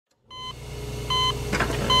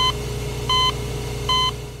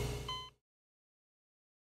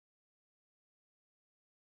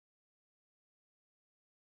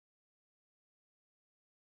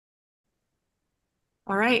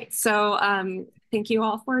All right, so thank you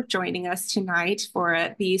all for joining us tonight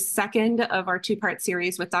for the second of our two-part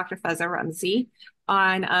series with Dr. Feza Remzi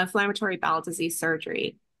on inflammatory bowel disease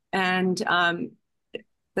surgery. And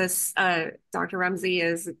this Dr. Remzi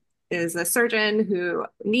is a surgeon who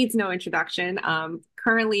needs no introduction,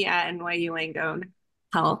 currently at NYU Langone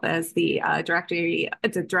Health as the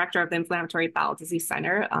director of the Inflammatory Bowel Disease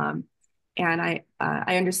Center. And I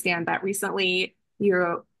understand that recently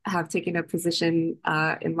you have taken a position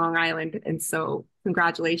in Long Island, and so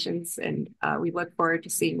congratulations, and we look forward to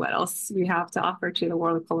seeing what else we have to offer to the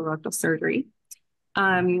world of colorectal surgery.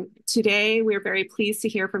 Today, we're very pleased to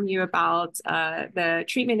hear from you about the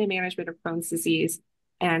treatment and management of Crohn's disease,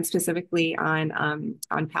 and specifically on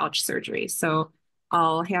pouch surgery. So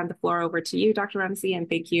I'll hand the floor over to you, Dr. Remzi, and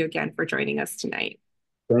thank you again for joining us tonight.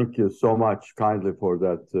 Thank you so much kindly for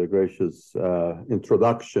that gracious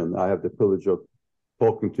introduction. I have the privilege of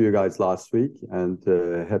talking to you guys last week, and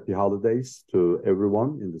happy holidays to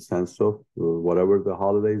everyone in the sense of whatever the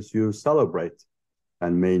holidays you celebrate.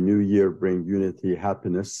 And may New Year bring unity,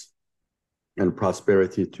 happiness, and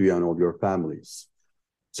prosperity to you and all your families.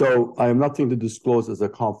 So I have nothing to disclose as a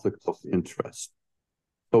conflict of interest.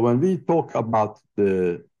 So when we talk about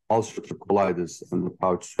the ulcerative colitis and the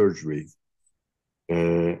pouch surgery,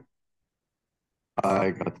 I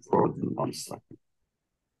got frozen 1 second.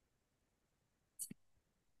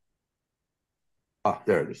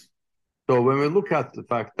 There it is. So when we look at the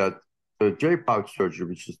fact that the J-pouch surgery,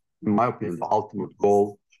 which is, in my opinion, the ultimate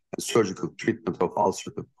goal and surgical treatment of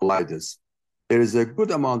ulcerative colitis, there is a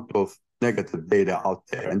good amount of negative data out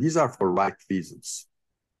there, and these are for right reasons.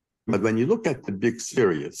 But when you look at the big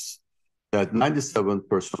series, that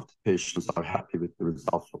 97% of the patients are happy with the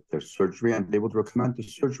results of their surgery, and they would recommend the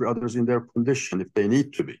surgery others in their condition if they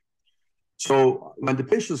need to be. So when the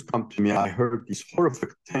patients come to me, I heard these horrific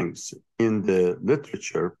things in the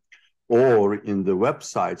literature or in the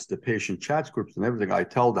websites, the patient chat groups and everything. I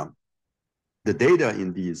tell them the data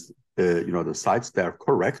in these, the sites, they're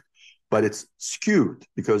correct, but it's skewed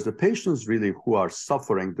because the patients really who are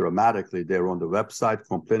suffering dramatically, they're on the website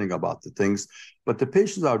complaining about the things, but the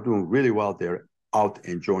patients are doing really well. They're out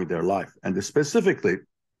enjoying their life. And specifically,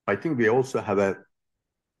 I think we also have a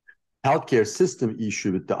healthcare system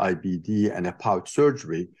issue with the IBD and a pouch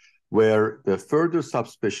surgery, where the further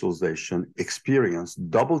subspecialization experience,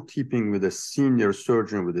 double teaming with a senior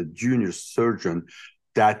surgeon, with a junior surgeon,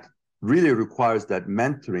 that really requires that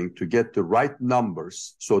mentoring to get the right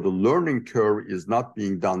numbers. So the learning curve is not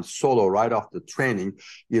being done solo right off the training,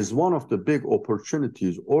 is one of the big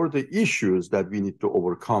opportunities or the issues that we need to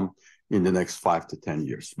overcome in the next 5 to 10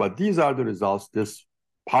 years. But these are the results. This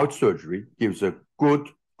pouch surgery gives a good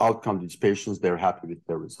outcome to these patients. They're happy with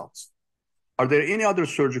their results. Are there any other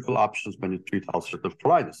surgical options when you treat ulcerative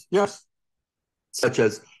colitis? Yes, such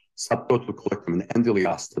as subtotal colectomy and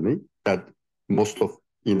endoleostomy, that most of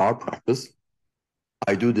in our practice,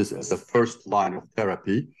 I do this as a first line of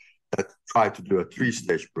therapy that try to do a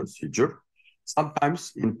 3-stage procedure.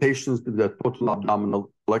 Sometimes in patients with a total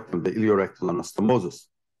abdominal colectomy, the ileorectal anastomosis.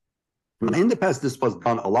 In the past, this was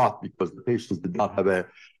done a lot because the patients did not have a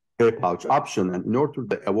pouch option, and in order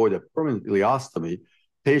to avoid a permanent ileostomy,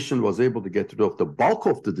 patient was able to get rid of the bulk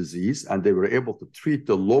of the disease, and they were able to treat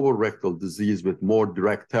the lower rectal disease with more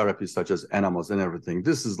direct therapies such as enemas and everything.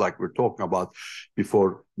 This is like we're talking about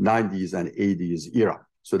before 90s and 80s era.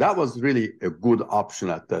 So that was really a good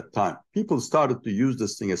option at that time. People started to use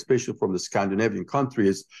this thing, especially from the Scandinavian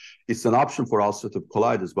countries. It's an option for ulcerative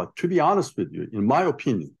colitis. But to be honest with you, in my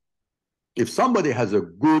opinion, if somebody has a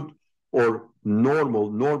good or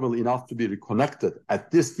normal enough to be reconnected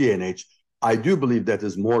at this day and age, I do believe that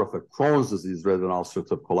is more of a Crohn's disease rather than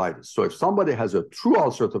ulcerative colitis. So if somebody has a true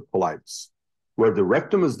ulcerative colitis where the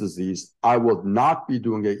rectum is diseased, I would not be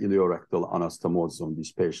doing an ileorectal anastomosis on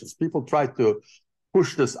these patients. People try to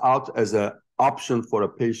push this out as an option for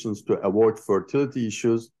patients to avoid fertility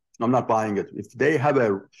issues. I'm not buying it. If they have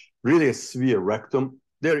a really severe rectum,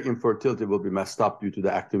 their infertility will be messed up due to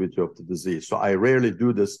the activity of the disease. So I rarely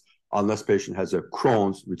do this unless patient has a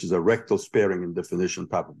Crohn's, which is a rectal sparing in definition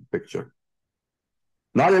type of picture.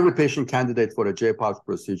 Not every patient candidate for a J-pouch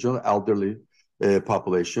procedure, elderly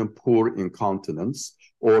population, poor incontinence,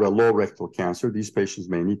 or a low rectal cancer. These patients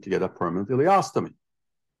may need to get a permanent ileostomy.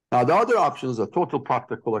 Now, the other option is a total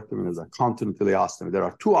proctocolectomy and a continent ileostomy. There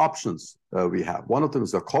are two options we have. One of them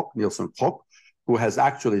is a Koch, Nielsen Koch, who has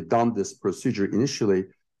actually done this procedure initially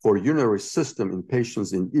for urinary system in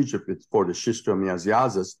patients in Egypt for the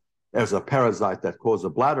schistosomiasis as a parasite that causes a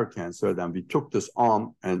bladder cancer. Then we took this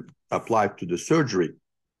on and applied to the surgery,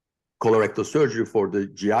 colorectal surgery for the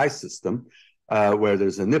GI system. where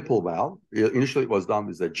there's a nipple valve. Initially, it was done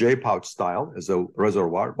with a J pouch style as a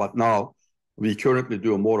reservoir, but now we currently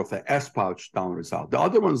do more of an S pouch down result. The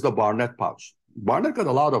other one is the Barnett pouch. Barnett got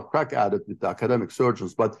a lot of crack added with the academic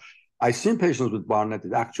surgeons, but I've seen patients with Barnett,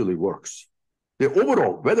 it actually works. The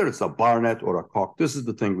overall, whether it's a Barnett or a Koch, this is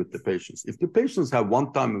the thing with the patients. If the patients have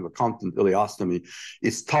one time of a continent ileostomy,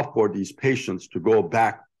 it's tough for these patients to go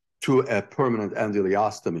back to a permanent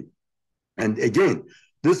endoileostomy. And again,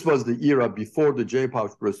 this was the era before the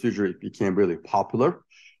J-pouch procedure, it became really popular.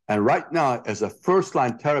 And right now, as a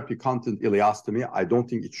first-line therapy continent ileostomy, I don't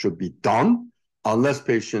think it should be done unless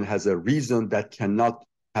patient has a reason that cannot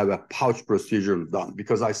have a pouch procedure done.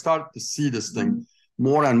 Because I start to see this thing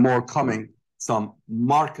more and more coming, some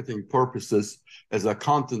marketing purposes as a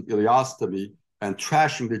continent ileostomy and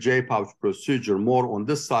trashing the J-pouch procedure more on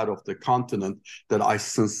this side of the continent, that I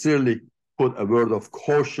sincerely put a word of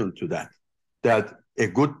caution to that a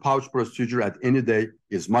good pouch procedure at any day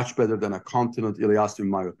is much better than a continent ileostomy, in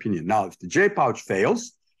my opinion. Now, if the J-pouch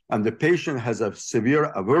fails and the patient has a severe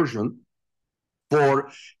aversion for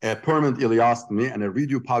a permanent ileostomy and a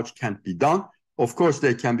redo pouch can't be done, of course,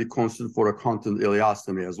 they can be considered for a continent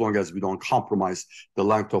ileostomy as long as we don't compromise the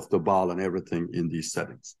length of the bowel and everything in these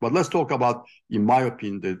settings. But let's talk about, in my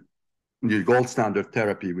opinion, the gold standard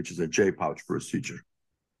therapy, which is a J-pouch procedure.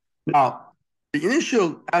 Now, the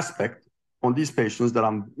initial aspect on these patients that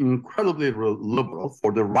I'm incredibly liberal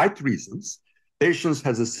for the right reasons. Patients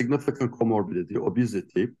has a significant comorbidity,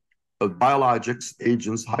 obesity, biologics,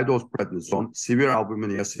 agents, high-dose prednisone, severe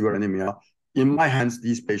albuminuria, severe anemia. In my hands,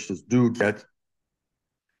 these patients do get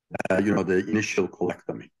the initial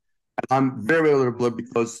colectomy. And I'm very liberal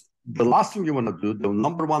because the last thing you want to do, the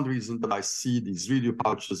number one reason that I see these redo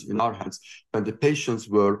pouches in our hands, when the patients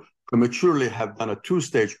were prematurely have done a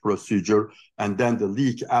two-stage procedure and then the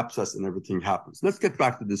leak, abscess, and everything happens. Let's get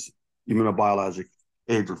back to this immunobiologic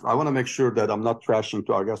agents. I want to make sure that I'm not trashing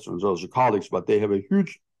to our gastroenterology colleagues, but they have a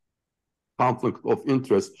huge conflict of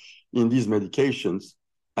interest in these medications.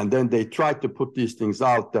 And then they tried to put these things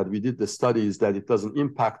out that we did the studies that it doesn't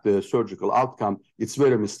impact the surgical outcome. It's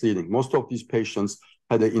very misleading. Most of these patients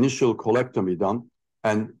had an initial colectomy done.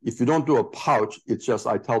 And if you don't do a pouch, it's just,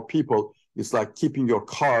 I tell people, it's like keeping your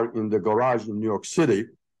car in the garage in New York City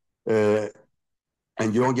and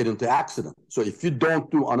you don't get into accident. So if you don't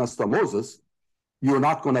do anastomosis, you're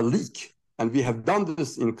not going to leak. And we have done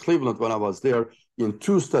this in Cleveland when I was there in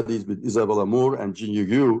two studies with Isabella Moore and Jin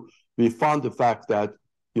Yu. We found the fact that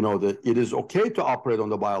that it is okay to operate on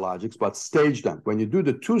the biologics, but stage them. When you do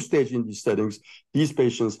the two-stage in these settings, these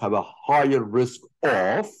patients have a higher risk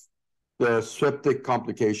of the septic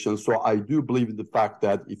complications. So I do believe in the fact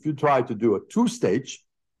that if you try to do a two-stage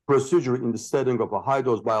procedure in the setting of a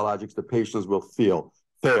high-dose biologics, the patients will fail.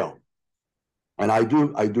 And I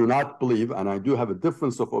do not believe, and I do have a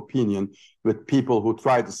difference of opinion with people who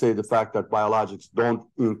try to say the fact that biologics don't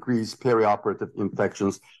increase perioperative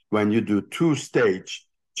infections when you do two-stage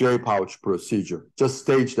J-pouch procedure. Just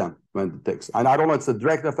stage them when it takes. And I don't know if it's a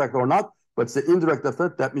direct effect or not, but it's the indirect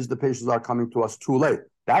effect. That means the patients are coming to us too late.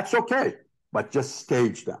 That's okay, but just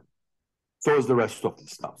stage them. So is the rest of the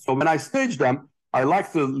stuff. So when I stage them, I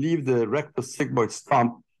like to leave the rectal sigmoid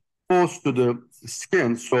stump close to the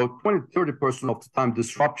skin. So 20-30% of the time,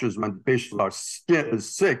 this ruptures when the patient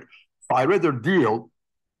is sick. So I rather deal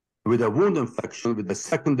with a wound infection with a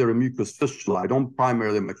secondary mucus fistula. I don't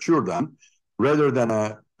primarily mature them, rather than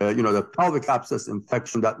the pelvic abscess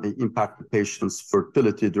infection that may impact the patient's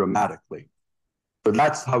fertility dramatically. So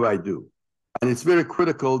that's how I do. And it's very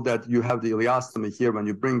critical that you have the ileostomy here. When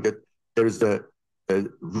you bring it, there is a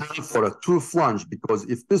room for a true flange, because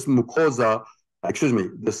if this mucosa,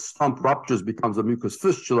 the stump ruptures, becomes a mucus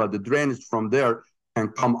fistula, the drainage from there can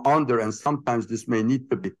come under, and sometimes this may need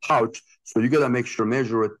to be pouched. So you got to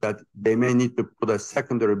measure it, that they may need to put a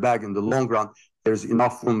secondary bag in the long run. There's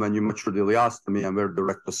enough room when you mature the ileostomy and where the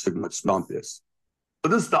rectal sigmoid stump is.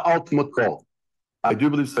 So this is the ultimate goal. I do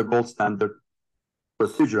believe it's a gold standard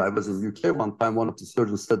procedure. I was in UK one time. One of the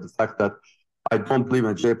surgeons said the fact that I don't believe in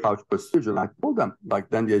a J-pouch procedure. And I told them,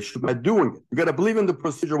 then they should be doing it. You got to believe in the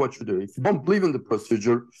procedure, what you do. If you don't believe in the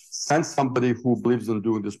procedure, send somebody who believes in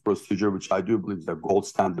doing this procedure, which I do believe is a gold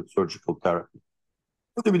standard surgical therapy.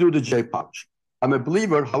 What do we do with the J-pouch? I'm a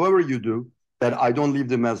believer, however you do, that I don't leave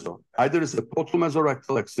the meso. Either it's a total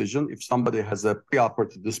mesorectal excision if somebody has a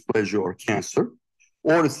preoperative dysplasia or cancer,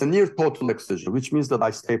 or it's a near total excision, which means that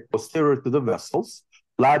I stay posterior to the vessels.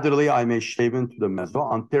 Laterally, I may shave into the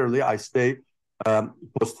meso. Anteriorly, I stay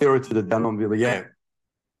posterior to the denonvillier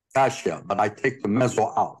fascia, but I take the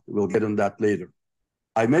meso out. We'll get into that later.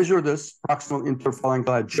 I measure this proximal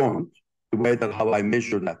interphalangeal joint the way that how I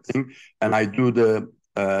measure that thing, and I do the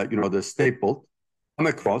the staple, come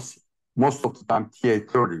across most of the time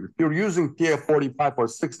TA30. If you're using TA45 or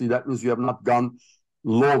 60, that means you have not gone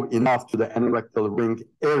low enough to the anorectal ring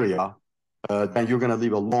area. Then you're going to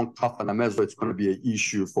leave a long cuff and a meso. It's going to be an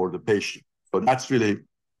issue for the patient. So that's really,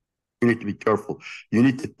 you need to be careful. You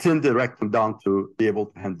need to thin the rectum down to be able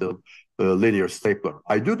to handle linear stapler.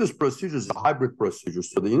 I do this procedure as a hybrid procedure.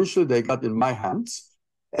 So initially they got in my hands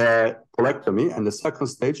colectomy, and the second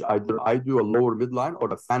stage I do a lower midline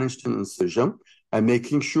or a Pfannigstein incision, and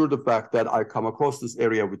making sure the fact that I come across this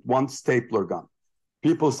area with one stapler gun.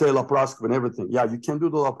 People say laparoscopy and everything. Yeah, you can do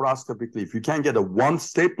the laparoscopically. If you can get a one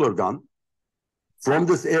stapler gun from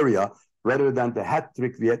this area, rather than the hat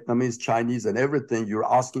trick Vietnamese, Chinese, and everything, you're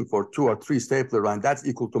asking for 2 or 3 stapler line, that's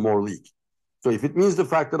equal to more leak. So if it means the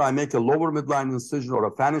fact that I make a lower midline incision or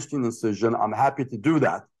a Pfannigstein incision, I'm happy to do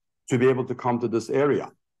that to be able to come to this area.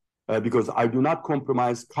 Because I do not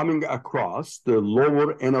compromise coming across the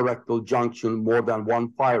lower anorectal junction more than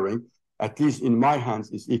one firing, at least in my hands,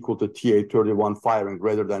 is equal to TA31 firing,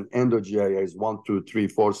 rather than endo-GIAs 1, 2, 3,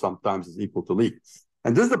 4 sometimes is equal to leak.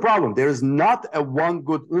 And this is the problem. There is not a one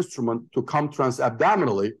good instrument to come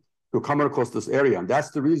transabdominally to come across this area. And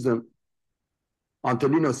that's the reason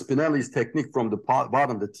Antonino Spinelli's technique from the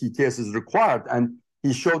bottom, the TTS, is required. And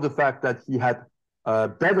he showed the fact that he had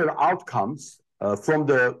better outcomes from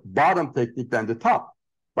the bottom technique than the top.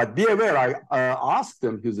 But be aware, I asked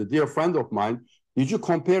him, he's a dear friend of mine, did you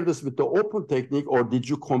compare this with the open technique, or did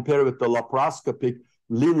you compare with the laparoscopic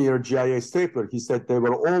linear GIA stapler? He said they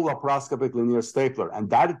were all laparoscopic linear stapler. And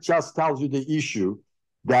that just tells you the issue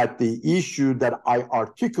that I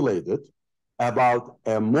articulated about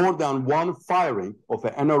more than one firing of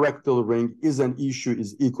an anorectal ring is an issue,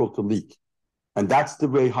 is equal to leak. And that's the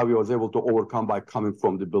way how he was able to overcome by coming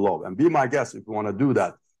from the below. And be my guest if you want to do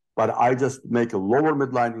that. But I just make a lower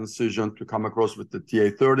midline incision to come across with the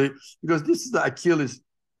TA30, because this is the Achilles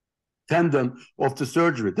tendon of the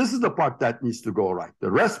surgery. This is the part that needs to go right.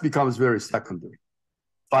 The rest becomes very secondary.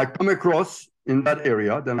 If I come across in that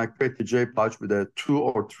area, then I create the J pouch with 2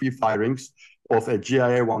 or 3 firings of a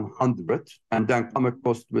GIA 100, and then come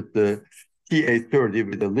across with the TA30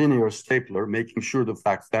 with a linear stapler, making sure the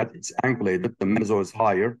fact that it's angulated, the meso is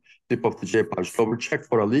higher, tip of the J pouch. So we check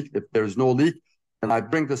for a leak. If there is no leak, then I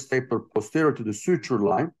bring the stapler posterior to the suture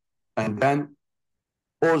line, and then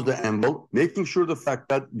close the envelope, making sure the fact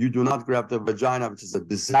that you do not grab the vagina, which is a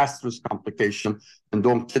disastrous complication, and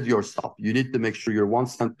don't kid yourself. You need to make sure you're 1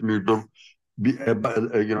 centimeter,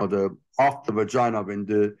 off the vagina when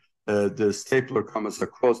the stapler comes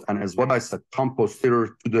across. And as what I said, come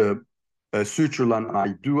posterior to the suture line. And I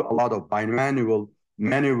do a lot of bimanual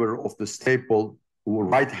maneuver of the staple,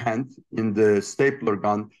 right hand in the stapler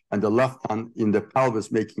gun and the left hand in the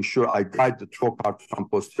pelvis, making sure I guide the trocar to come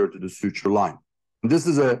posterior to the suture line. This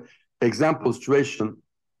is an example situation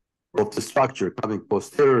of the structure coming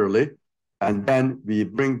posteriorly, and then we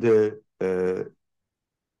bring the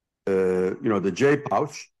J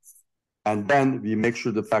pouch, and then we make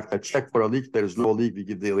sure the fact that check for a leak. There is no leak. We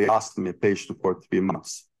give the ileostomy patient for 3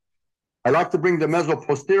 months. I like to bring the meso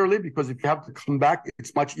posteriorly, because if you have to come back,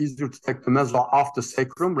 it's much easier to take the meso off the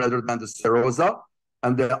sacrum rather than the serosa.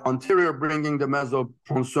 And the anterior bringing the meso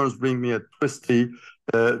concerns bring me a twisty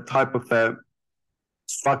type of a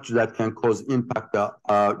structure that can cause impact the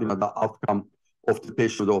outcome of the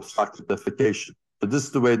patient with obstructive defecation. So this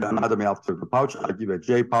is the way the anatomy after the pouch. I give a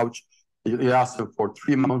J pouch. You ask them for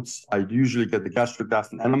 3 months. I usually get the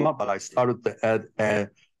gastrograph and enema, but I started to add a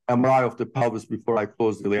MRI of the pelvis before I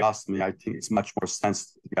close the ileostomy. I think it's much more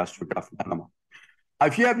sensitive to gastrograph and enema.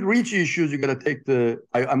 If you have reach issues, you got to take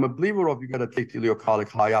I'm a believer of you got to take the ileocolic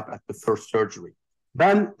high up at the first surgery.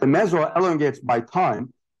 Then the meso elongates by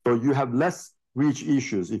time, so you have less reach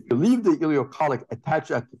issues. If you leave the ileocolic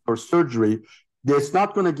attached at the first surgery, it's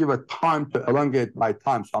not going to give a time to elongate by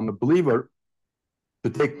time. So I'm a believer to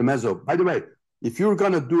take the meso. By the way, if you're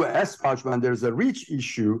going to do an S pouch when there's a reach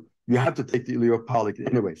issue, you have to take the ileocolic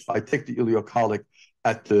anyway. So I take the ileocolic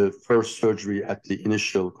at the first surgery at the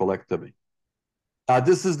initial colectomy.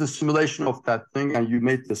 This is the simulation of that thing, and you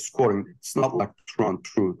made the scoring. It's not like true and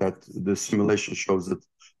true that the simulation shows it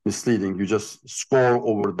misleading. You just score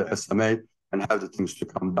over the SMA and have the things to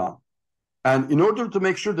come down. And in order to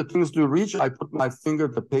make sure the things do reach, I put my finger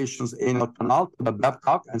the patient's anal canal to the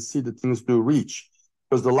Babcock and see the things do reach.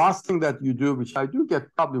 Because the last thing that you do, which I do get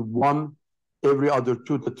probably 1 every other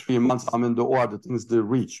 2 to 3 months, I'm in the OR, the things do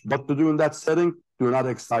reach. But to do in that setting, do not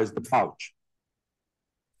excise the pouch.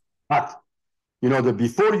 But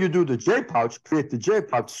before you do the J pouch, create the J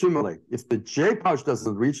pouch, simulate. If the J pouch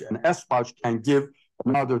doesn't reach, an S pouch can give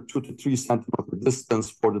another 2 to 3 centimeter distance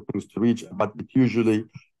for the things to reach, but it usually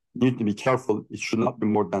need to be careful. It should not be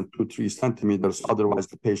more than 2 to 3 centimeters. Otherwise,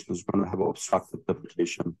 the patient is going to have obstructive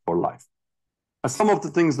defecation for life. And some of the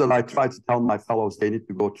things that I try to tell my fellows, they need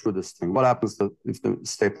to go through this thing. What happens if the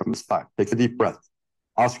stapler misfires? Take a deep breath.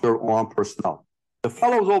 Ask your own personnel. The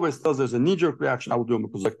fellows always tells there's a knee-jerk reaction, I will do a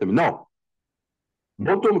mucosectomy. No.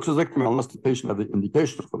 Don't do a mucosectomy unless the patient has the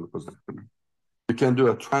indication for mucosectomy. You can do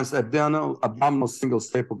a transabdominal single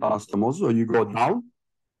staple anastomosis, or you go down,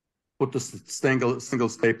 put the single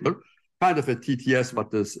stapler, kind of a TTS, what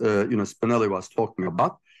this Spinelli was talking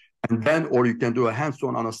about, and then, or you can do a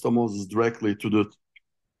hands-on anastomosis directly to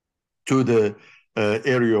the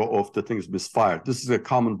area of the things misfired. This is a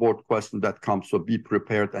common board question that comes, so be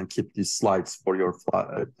prepared and keep these slides for your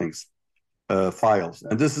files.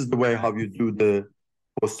 And this is the way how you do the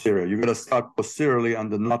posterior. You're going to start posteriorly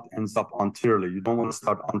and the nut ends up anteriorly. You don't want to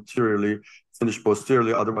start anteriorly, finish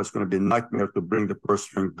posteriorly, otherwise it's going to be a nightmare to bring the purse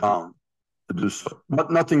string down to do so.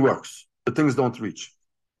 But nothing works. The things don't reach.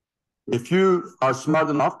 If you are smart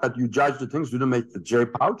enough that you judge the things, you don't make the J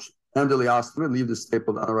pouch, end the ileostomy, leave the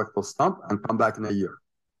stapled anorectal stump, and come back in a year.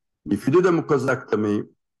 If you do the mucosectomy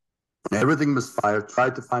and everything misfired, try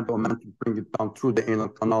to find a momentum to bring it down through the anal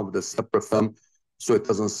canal with a separate film so it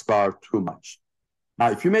doesn't scar too much. Now,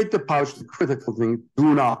 if you make the pouch the critical thing,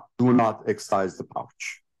 do not excise the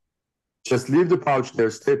pouch. Just leave the pouch there,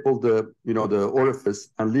 staple the orifice,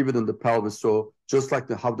 and leave it in the pelvis. So just like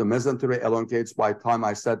how the mesentery elongates by the time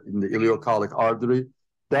I said in the ileocolic artery,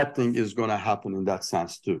 that thing is going to happen in that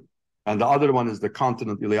sense too. And the other one is the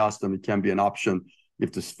continent ileostomy can be an option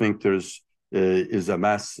if the sphincters is a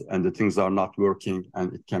mess and the things are not working,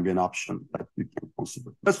 and it can be an option that you can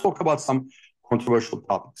consider. Let's talk about some controversial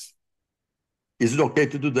topics. Is it okay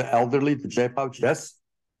to do the elderly, the J pouch? Yes,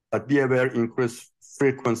 but be aware, increase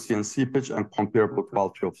frequency and seepage and comparable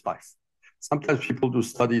quality of life. Sometimes people do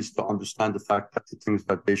studies to understand the fact that the things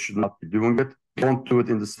that they should not be doing it. Don't do it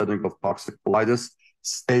in the setting of toxic colitis.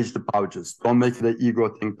 Stage the pouches. Don't make it an ego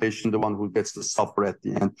thing. Patient, the one who gets to suffer at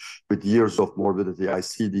the end with years of morbidity. I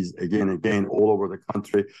see these again and again all over the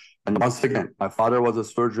country. And once again, my father was a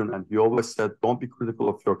surgeon, and he always said, don't be critical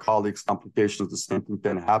of your colleagues' complications. The same thing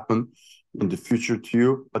can happen in the future to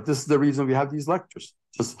you. But this is the reason we have these lectures.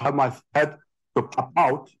 Just have my head to pop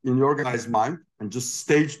out in your guys' mind and just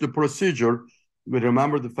stage the procedure. But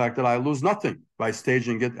remember the fact that I lose nothing by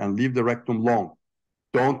staging it and leave the rectum long.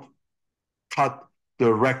 Don't cut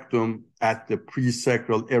the rectum at the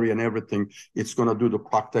presacral area and everything. It's going to do the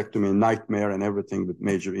proctectomy, nightmare, and everything with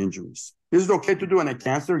major injuries. Is it okay to do in a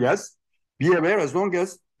cancer? Yes. Be aware, as long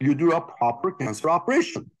as you do a proper cancer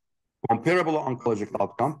operation. Comparable oncologic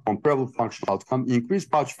outcome, comparable functional outcome, increased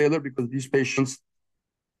pouch failure because these patients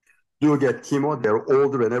do get chemo, they're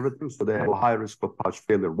older and everything, so they have a high risk of pouch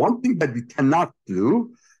failure. One thing that we cannot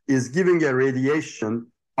do is giving a radiation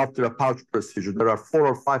after a pouch procedure. There are 4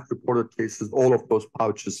 or 5 reported cases, all of those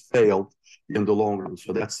pouches failed in the long run.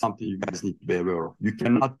 So that's something you guys need to be aware of. You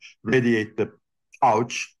cannot radiate the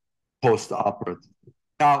pouch post-operative.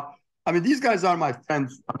 Now, I mean, these guys are my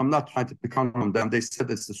friends. I'm not trying to pick on them. They said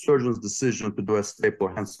it's the surgeon's decision to do a staple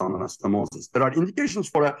or hands-on anastomosis. There are indications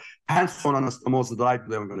for a hands-on anastomosis that I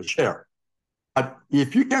believe I'm going to share. But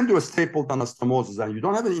if you can do a stapled anastomosis and you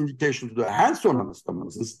don't have an indication to do a hands-on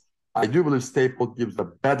anastomosis, I do believe staple gives a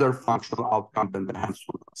better functional outcome than the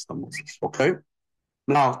hands-on anastomosis, okay?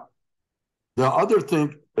 Now, the other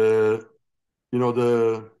thing, the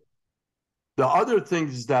other thing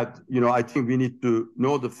is that, I think we need to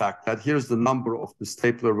know the fact that here's the number of the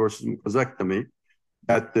stapler versus mucosectomy,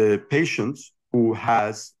 that the patients who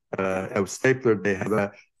has a stapler, they have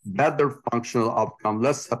a better functional outcome,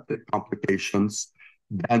 less septic complications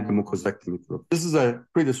than the mucosectomy group. This is a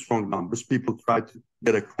pretty strong numbers. People try to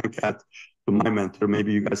get a crank at to my mentor.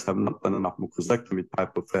 Maybe you guys have not done enough mucosectomy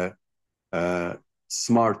type of a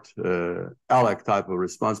smart ALEC type of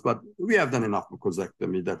response, but we have done enough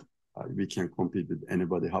mucosectomy that we can compete with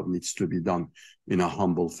anybody how it needs to be done in a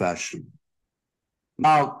humble fashion.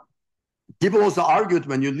 Now, people also argued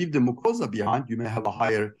when you leave the mucosa behind, you may have a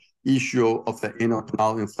higher issue of the anal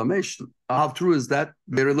canal inflammation. How true is that?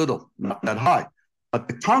 Very little, not that high. But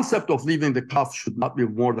the concept of leaving the cuff should not be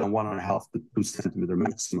more than 1.5 to 2 centimeter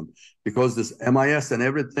maximum, because this MIS and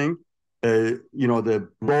everything, the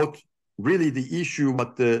both really the issue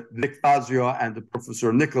what the Vic Fazio and the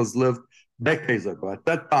Professor Nichols lived decades ago. At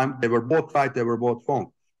that time, they were both right, they were both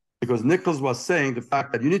wrong. Because Nichols was saying the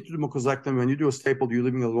fact that you need to do mucosectomy, when you do a staple, you're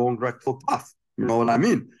leaving a long rectal cuff. You know what I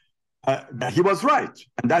mean? He was right.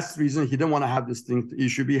 And that's the reason he didn't want to have this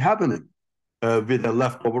issue be happening. with a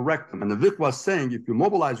leftover rectum. And the Vic was saying, if you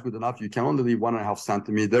mobilize good enough, you can only leave 1.5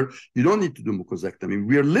 centimeter. You don't need to do mucosectomy.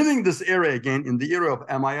 We're living this era again in the era of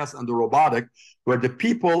MIS and the robotic, where the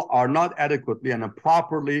people are not adequately and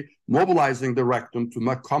properly mobilizing the rectum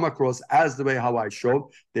to come across as the way how I showed.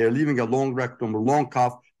 They're leaving a long rectum or long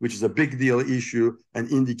cuff, which is a big deal issue and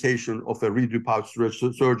indication of a redo pouch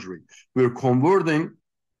surgery. We're converting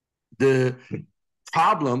the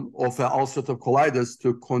problem of ulcerative colitis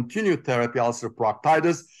to continue therapy, ulcerative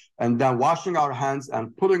proctitis, and then washing our hands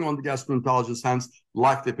and putting on the gastroenterologist's hands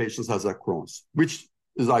like the patient has a Crohn's, which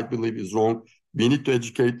is, I believe, is wrong. We need to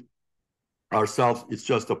educate ourselves. It's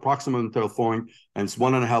just a proximal internal flowing, and it's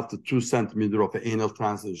 1.5 to 2 centimeter of the anal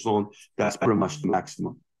transit zone. That's pretty much the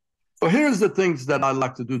maximum. So here's the things that I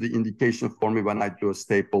like to do, the indication for me when I do a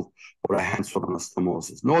staple or a hands-on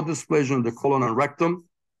anastomosis. No dysplasia in the colon and rectum.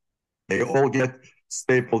 They all get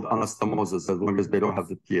stapled anastomosis as long as they don't have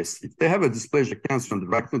the PS. If they have a dysplasia cancer in the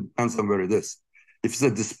rectum, it depends on where it is. If it's a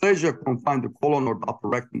dysplasia confined to the colon or the upper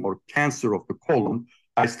rectum or cancer of the colon,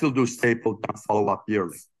 I still do staple and follow up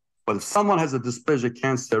yearly. But if someone has a dysplasia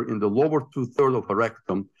cancer in the lower 2/3 of the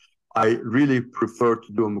rectum, I really prefer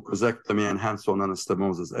to do a mucosectomy and hands-on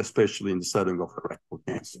anastomosis, especially in the setting of a rectal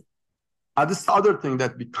cancer. This other thing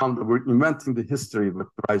that we're inventing the history, which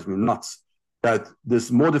drives me nuts, that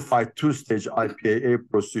this modified 2-stage IPAA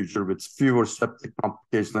procedure with fewer septic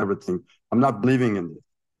complications and everything, I'm not believing in it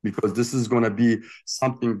because this is going to be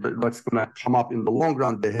something that's going to come up in the long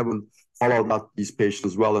run. They haven't followed up these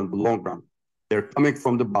patients well in the long run. They're coming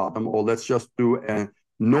from the bottom, or let's just do a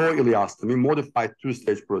no ileostomy, modified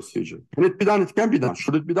 2-stage procedure. Can it be done? It can be done.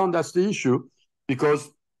 Should it be done? That's the issue,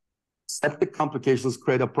 because septic complications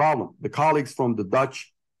create a problem. The colleagues from the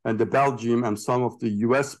Dutch and the Belgium and some of the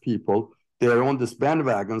US people, they're on this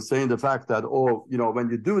bandwagon saying the fact that, oh, you know, when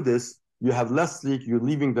you do this, you have less leak, you're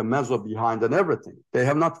leaving the meso behind and everything. They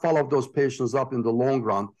have not followed those patients up in the long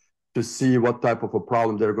run to see what type of a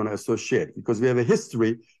problem they're going to associate, because we have a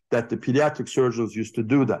history that the pediatric surgeons used to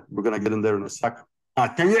do that. We're going to get in there in a second.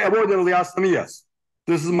 Can you avoid an ileostomy? Yes.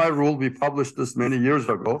 This is my rule. We published this many years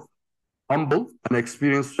ago. Humble, an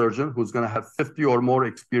experienced surgeon who's going to have 50 or more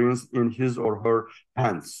experience in his or her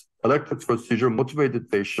hands. Elective procedure, motivated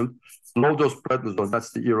patient, low dose prednisone,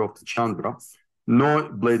 that's the era of the Chandra. No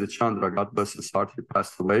bladed Chandra, God bless his heart, he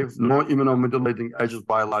passed away. No immunomodulating agents,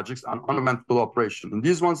 biologics, and uneventful operation. In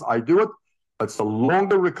these ones, I do it. It's a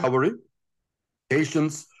longer recovery.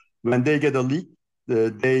 Patients, when they get a leak,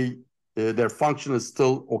 their function is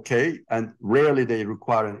still okay, and rarely they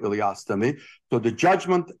require an ileostomy. So the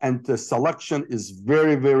judgment and the selection is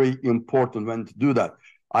very, very important when to do that.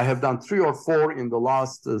 I have done 3 or 4 in the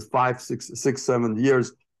last 5, 6, 7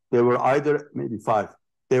 years. They were either, maybe 5,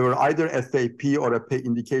 they were either FAP or a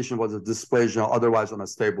indication was a dysplasia, otherwise on a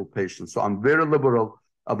stable patient. So I'm very liberal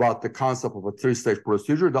about the concept of a 3-stage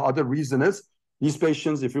procedure. The other reason is these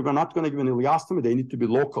patients, if you're not going to give an ileostomy, they need to be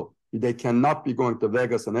local. They cannot be going to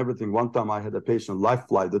Vegas and everything. One time I had a patient life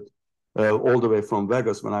flighted all the way from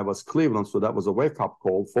Vegas when I was Cleveland. So that was a wake-up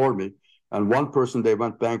call for me. And one person, they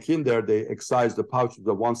went back in there, they excised the pouch of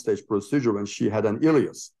the 1-stage procedure when she had an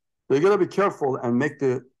ileus. So you got to be careful and make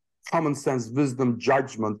the common sense, wisdom,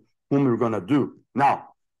 judgment, whom you're going to do.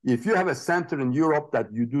 Now, if you have a center in Europe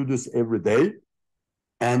that you do this every day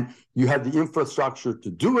and you have the infrastructure to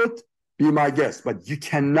do it, be my guest. But you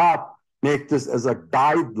cannot make this as a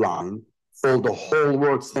guideline for the whole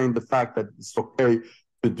world, saying the fact that it's okay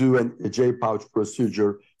to do a J-pouch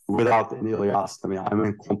procedure without an ileostomy. I'm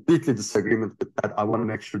in completely disagreement with that. I want to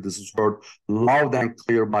make sure this is heard loud and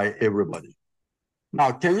clear by everybody.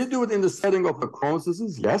 Now, can you do it in the setting of a Crohn's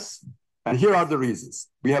disease? Yes. And here are the reasons.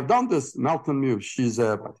 We have done this. Melton Mew, she's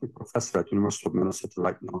a professor at University of Minnesota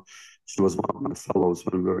right now. She was one of my fellows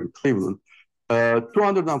when we were in Cleveland.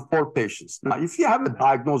 204 patients. Now, if you have a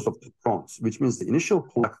diagnosis of the Crohn's, which means the initial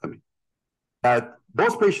colectomy, that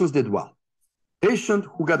those patients did well. Patient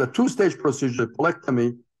who got a 2-stage procedure,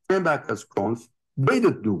 colectomy, came back as Crohn's, they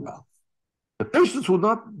did do well. The patients who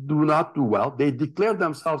do not do well, they declare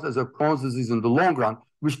themselves as a Crohn's disease in the long run,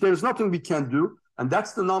 which there's nothing we can do. And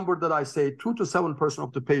that's the number that I say 2 to 7%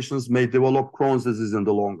 of the patients may develop Crohn's disease in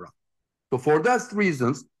the long run. So for those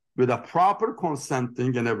reasons, with a proper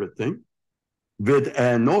consenting and everything, with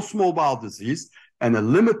no small bowel disease and a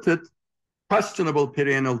limited questionable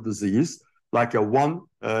perianal disease, like the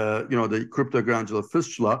cryptograndular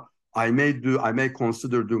fistula, I may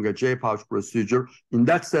consider doing a J-pouch procedure. In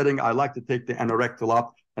that setting, I like to take the anorectal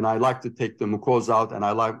up, and I like to take the mucosa out, and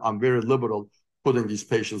I'm very liberal putting these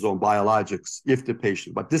patients on biologics if the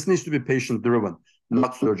patient, but this needs to be patient-driven,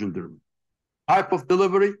 not surgeon-driven. Type of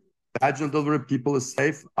delivery, vaginal delivery, people is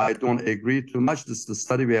safe. I don't agree too much. This is the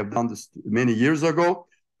study we have done this many years ago.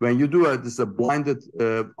 When you do this is a blinded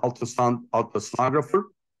ultrasonographer,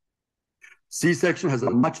 C-section has a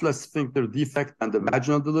much less sphincter defect than the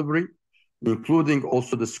vaginal delivery, including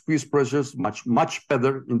also the squeeze pressures, much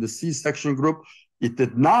better in the C-section group. It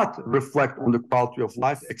did not reflect on the quality of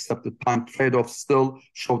life, except the time trade-off still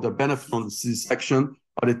showed the benefit on the C-section,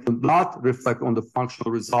 but it did not reflect on the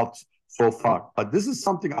functional results so far. But this is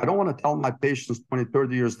something I don't want to tell my patients 20,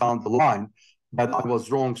 30 years down the line that I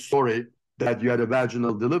was wrong, sorry, that you had a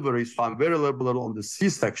vaginal delivery, so I'm very liberal on the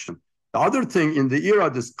C-section. The other thing in the era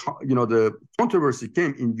the controversy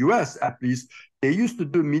came in US at least, they used to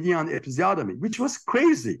do median episiotomy, which was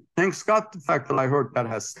crazy. Thanks God the fact that I heard that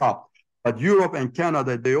has stopped. But Europe and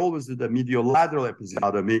Canada, they always did a mediolateral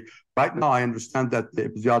episiotomy. Right now, I understand that the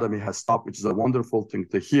episiotomy has stopped, which is a wonderful thing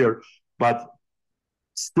to hear. But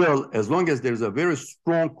still, as long as there's a very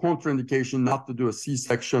strong contraindication not to do a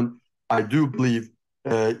C-section, I do believe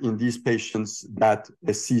in these patients that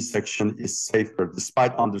a C-section is safer,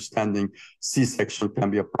 despite understanding C-section can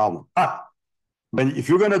be a problem. But if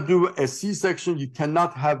you're going to do a C-section, you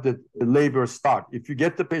cannot have the labor start. If you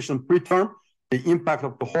get the patient preterm, the impact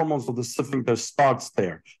of the hormones of the sphincter starts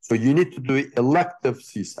there. So you need to do elective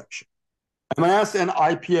C-section. MIS and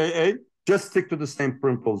IPAA, just stick to the same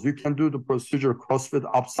principles. You can do the procedure CrossFit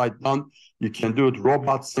upside down. You can do it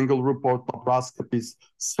robot, single report laparoscopies,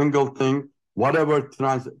 single thing, whatever,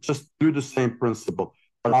 just do the same principle.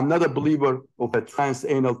 But I'm not a believer of a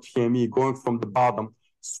transanal TME going from the bottom,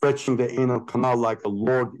 stretching the anal canal like a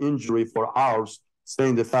Lord injury for hours,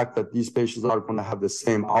 saying the fact that these patients are going to have the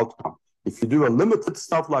same outcome. If you do a limited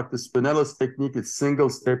stuff like the Spinelli's technique, it's single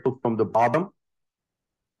stapled from the bottom,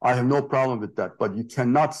 I have no problem with that. But you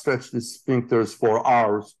cannot stretch the sphincters for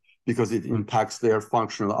hours because it impacts their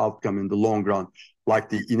functional outcome in the long run, like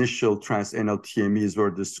the initial transanal TMEs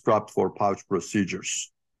were described for pouch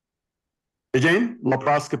procedures. Again,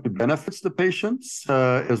 laparoscopy benefits the patients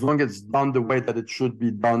as long as it's done the way that it should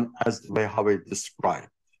be done, as the way how I described.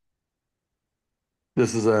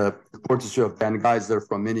 This is a courtesy of Dan Geiser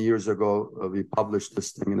from many years ago. We published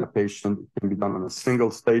this thing in a patient. It can be done on a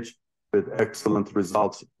single stage with excellent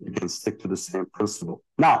results. You can stick to the same principle.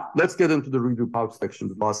 Now, let's get into the redo pouch section,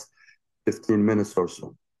 the last 15 minutes or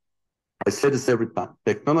so. I say this every time.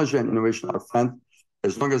 Technology and innovation are fun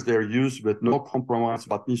as long as they're used with no compromise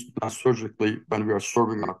but needs to be done surgically when we are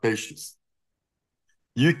serving our patients.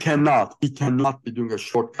 We cannot be doing a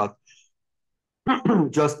shortcut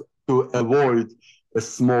just to avoid a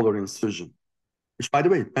smaller incision, which, by the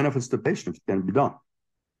way, benefits the patient if it can be done.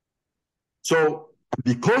 So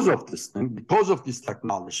because of this thing, because of these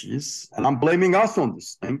technologies, and I'm blaming us on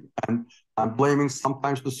this thing, and I'm blaming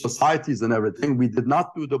sometimes the societies and everything, we did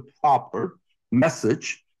not do the proper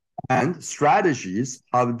message and strategies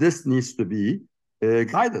how this needs to be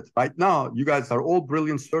guided. Right now, you guys are all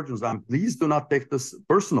brilliant surgeons, and please do not take this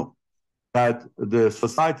personal, that the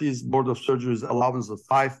Society's Board of Surgery's allowance of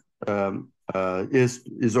 5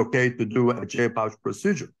 is okay to do a J-pouch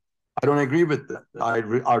procedure. I don't agree with that. I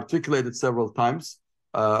articulated several times.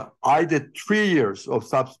 I did 3 years of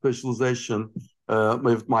subspecialization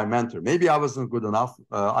with my mentor. Maybe I wasn't good enough.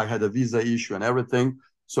 I had a visa issue and everything.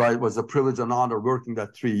 So it was a privilege and honor working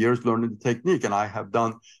that 3 years, learning the technique. And I have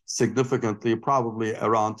done significantly, probably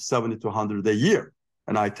around 70 to 100 a year.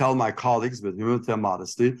 And I tell my colleagues with humility and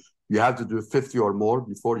modesty, you have to do 50 or more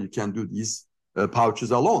before you can do these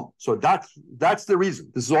pouches alone. So that's the reason.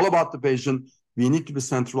 This is all about the patient. We need to be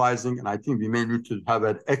centralizing, and I think we may need to have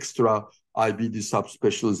an extra IBD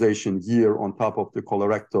subspecialization year on top of the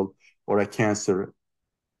colorectal or a cancer.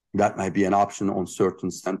 That might be an option on certain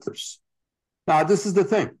centers. Now, this is the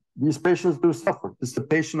thing. These patients do suffer. This is a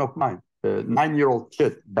patient of mine, a 9-year-old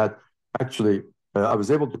kid that actually I was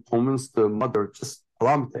able to convince the mother, just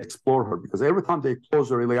allow me to explore her, because every time they close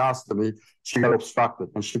her ileostomy, she got obstructed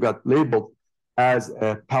and she got labeled as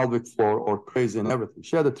a pelvic floor or crazy and everything.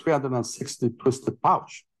 She had a 360 twisted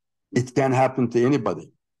pouch. It can happen to anybody.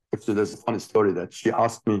 Actually, there's a funny story that she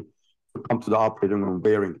asked me to come to the operating room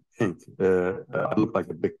wearing pink. I look like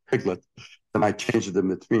a big piglet, and I changed it in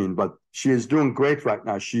between. But she is doing great right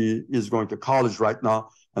now. She is going to college right now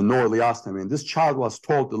and no ileostomy. And this child was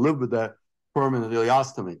told to live with a permanent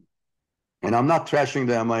ileostomy. And I'm not trashing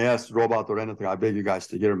the MIS robot or anything. I beg you guys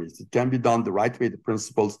to hear me. It can be done the right way, the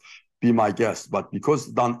principles, be my guest. But because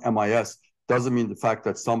it's done MIS doesn't mean the fact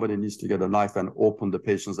that somebody needs to get a knife and open the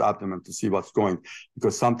patient's abdomen to see what's going,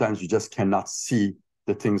 because sometimes you just cannot see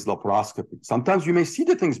the things laparoscopically. Sometimes you may see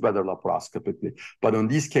the things better laparoscopically, but in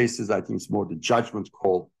these cases, I think it's more the judgment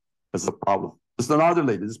call as a problem. There's another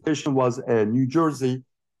lady. This patient was a New Jersey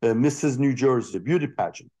Mrs. New Jersey, beauty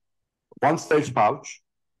pageant. One-stage pouch,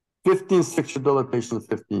 15 sexual dilatation in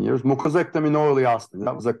 15 years, mucosectomy, no ileostomy.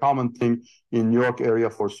 That was a common thing in New York area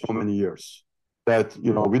for so many years. That,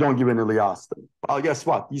 we don't give an ileostomy. Well, guess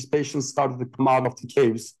what? These patients started to come out of the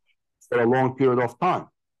caves for a long period of time.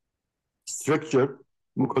 Stricture,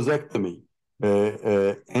 mucosectomy,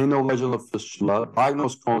 anal vaginal fistula,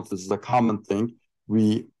 diagnosed Crohn's disease is a common thing.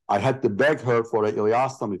 I had to beg her for an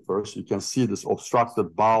ileostomy first. You can see this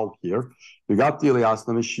obstructed bowel here. We got the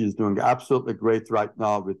ileostomy. She's doing absolutely great right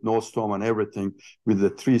now with no stoma and everything, with the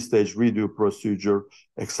 3-stage redo procedure,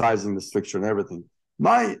 excising the stricture and everything.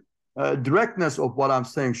 My directness of what I'm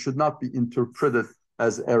saying should not be interpreted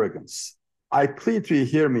as arrogance. I plead to you,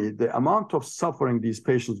 hear me, the amount of suffering these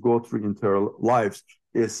patients go through in their lives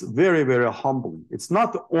is very, very humbling. It's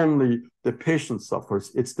not only the patient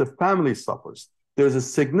suffers, it's the family suffers. There's a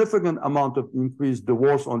significant amount of increased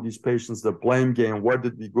divorce on these patients, the blame game, where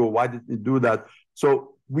did we go, why did we do that?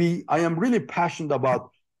 So I am really passionate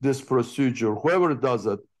about this procedure. Whoever does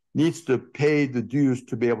it needs to pay the dues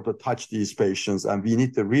to be able to touch these patients, and we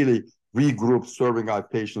need to really regroup serving our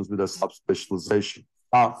patients with a subspecialization.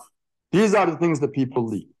 Now, these are the things that people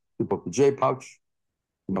leak. Tip of the J pouch,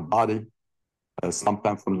 in the body,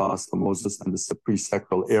 sometimes from the anastomosis, and this is the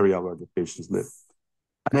presacral area where the patients live.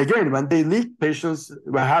 And again, when they leak patients,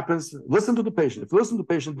 what happens, listen to the patient. If you listen to the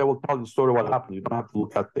patient, they will tell you the story of what happened. You don't have to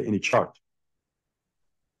look at any chart.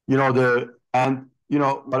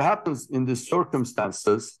 What happens in these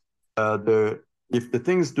circumstances, if the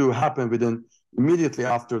things do happen immediately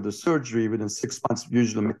after the surgery, within 6 months,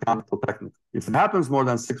 usually mechanical technical. If it happens more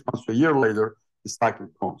than 6 months to a year later, it's likely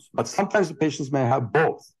Crohn's. But sometimes the patients may have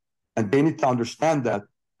both, and they need to understand that.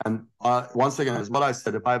 And once again, as what I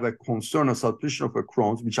said, if I have a concern or suspicion of a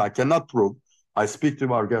Crohn's, which I cannot prove, I speak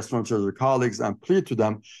to our gastroenterology colleagues and plead to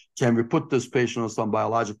them, can we put this patient on some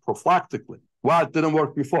biologic prophylactically? Well, it didn't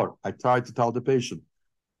work before. I tried to tell the patient.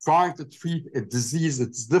 Trying to treat a disease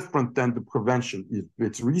that's different than the prevention.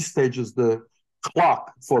 It restages the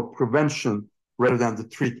clock for prevention rather than the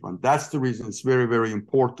treatment. That's the reason it's very, very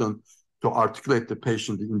important to articulate the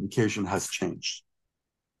patient the indication has changed.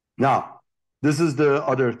 Now, this is the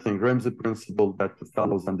other thing, Remzi principle that the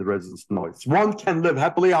fellows and the residents know. One can live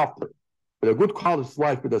happily after with a good quality of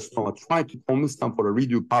life with a stoma. Trying to convince them for a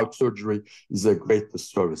redo pouch surgery is a great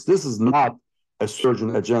disservice. This is not a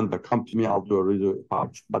surgeon agenda. Come to me, I'll do a redo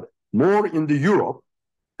pouch. But more in the Europe,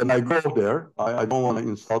 and I go there, I don't want to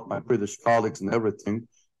insult my British colleagues and everything.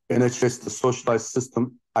 NHS, the socialized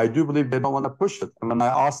system, I do believe they don't want to push it. And when I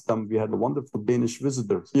asked them, we had a wonderful Danish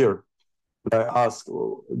visitor here. But I asked,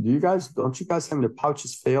 don't you guys have any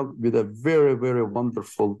pouches failed? With a very, very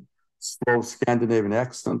wonderful, slow Scandinavian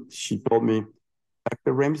accent, she told me,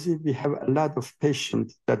 Dr. Remzi, we have a lot of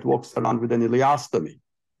patients that walks around with an ileostomy.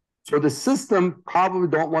 So the system probably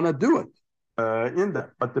don't want to do it in that.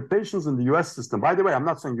 But the patients in the US system, by the way, I'm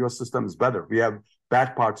not saying US system is better. We have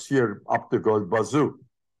bad parts here up to go bazoo.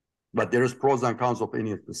 But there is pros and cons of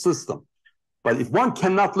any of the system. But if one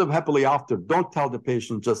cannot live happily after, don't tell the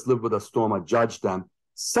patient, just live with a stoma, judge them.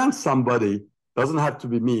 Send somebody, doesn't have to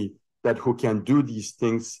be me, who can do these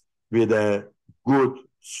things with a good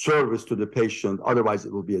service to the patient. Otherwise,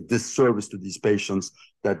 it will be a disservice to these patients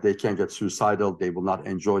that they can get suicidal. They will not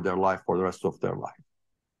enjoy their life for the rest of their life.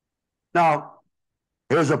 Now,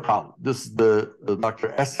 here's a problem. This is the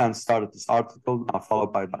Dr. Esen started this article, now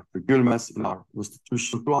followed by Dr. Gülmez in our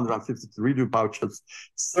institution, 250 redo pouches.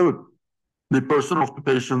 70% of the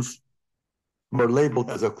patients were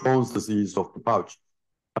labeled as a Crohn's disease of the pouch.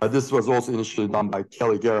 This was also initially done by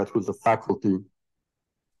Kelly Garrett, who's a faculty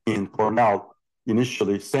in Cornell.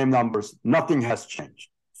 Initially, same numbers, nothing has changed.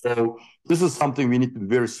 So this is something we need to be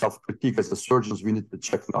very self-critique as the surgeons. We need to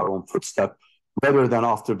check in our own footstep, rather than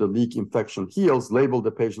after the leak infection heals, label the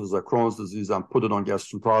patient as a Crohn's disease and put it on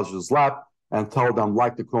gastroenterologist's lap and tell them,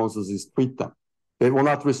 like the Crohn's disease, treat them. They will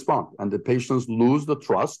not respond, and the patients lose the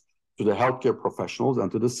trust to the healthcare professionals and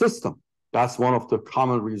to the system. That's one of the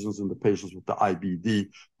common reasons in the patients with the IBD,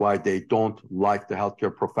 why they don't like the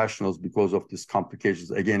healthcare professionals, because of these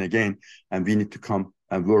complications again, and we need to come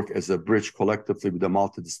and work as a bridge collectively with a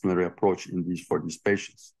multidisciplinary approach for these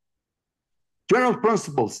patients. General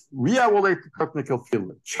principles, re-evaluate the technical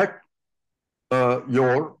field. Check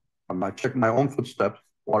check my own footsteps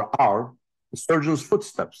or our surgeon's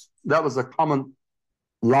footsteps. That was a common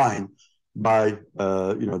line by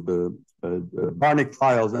Barney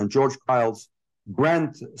Kyles and George Kyles'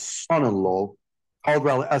 grandson-in-law,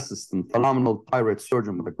 Caldwell assistant, phenomenal thyroid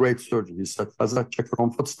surgeon, but a great surgeon. He said, Feza, check your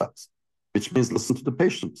own footsteps, which means listen to the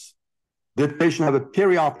patients. Did the patient have a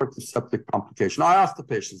perioperative septic complication? I asked the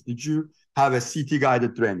patients, did you have a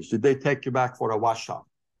CT-guided drainage? Did they take you back for a washout?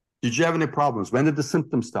 Did you have any problems? When did the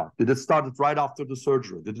symptoms start? Did it start right after the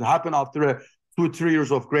surgery? Did it happen after 2-3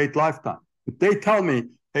 years of great lifetime? If they tell me,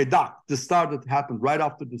 hey, doc, this happened right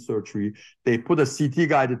after the surgery, they put a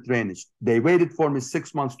CT-guided drainage. They waited for me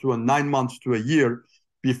 6 months to 9 months to a year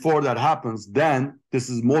before that happens, then this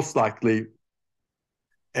is most likely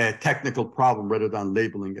a technical problem rather than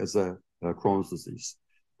labeling as a Crohn's disease.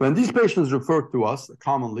 When these patients refer to us,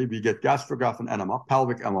 commonly we get gastrograph and enema,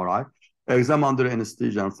 pelvic MRI, exam under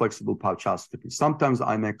anesthesia, and flexible pouchoscopy. Sometimes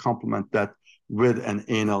I may complement that with an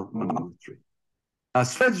anal manometry. A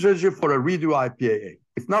strategy for a redo IPAA.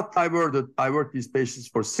 If not diverted, divert these patients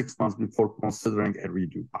for 6 months before considering a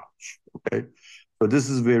redo pouch. Okay, so this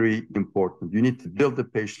is very important. You need to build the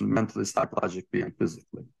patient mentally, psychologically, and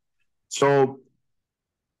physically. So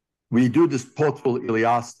we do this thoughtful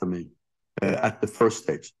ileostomy at the first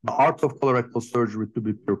stage. The art of colorectal surgery to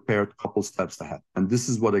be prepared a couple steps ahead. And this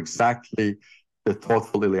is what exactly the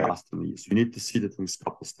thoughtful ileostomy is. You need to see the things a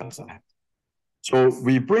couple steps ahead. So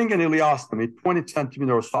we bring an ileostomy 20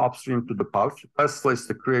 centimeters upstream to the pouch. Best place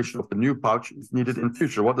the creation of the new pouch is needed in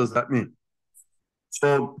future. What does that mean?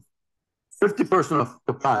 So 50% of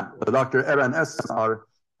the time, Dr. Eren Essen,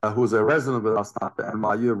 who's a resident with us at the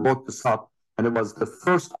NYU, wrote this up, and it was the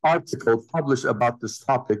first article published about this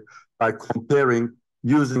topic by comparing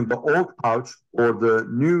using the old pouch or the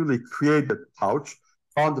newly created pouch,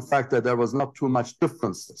 found the fact that there was not too much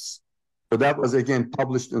differences. So that was, again,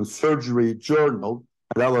 published in Surgery Journal,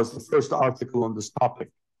 and that was the first article on this topic.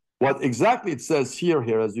 What exactly it says here,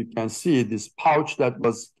 as you can see, this pouch that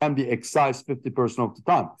can be excised 50% of the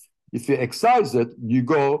time. If you excise it, you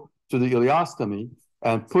go to the ileostomy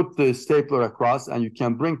and put the stapler across, and you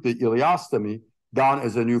can bring the ileostomy down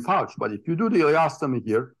as a new pouch. But if you do the ileostomy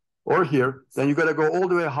here or here, then you got to go all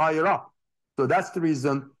the way higher up. So that's the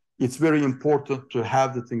reason it's very important to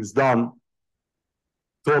have the things done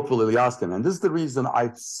thoughtful ileostomy. And this is the reason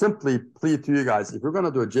I simply plead to you guys, if you're going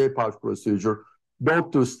to do a J-pouch procedure,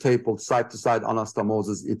 don't do stapled side-to-side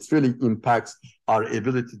anastomosis. It really impacts our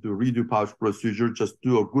ability to redo pouch procedure. Just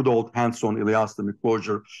do a good old hands-on ileostomy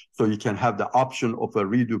closure so you can have the option of a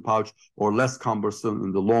redo pouch or less cumbersome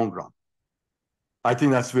in the long run. I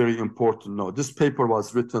think that's very important. No, this paper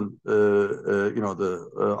was written,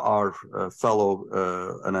 our fellow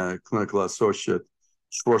and a clinical associate,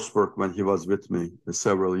 Schwarzberg, when he was with me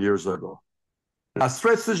several years ago. A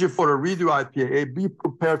strategy for a redo IPAA, be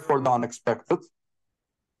prepared for the unexpected.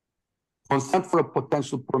 Consent for a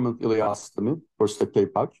potential permanent ileostomy for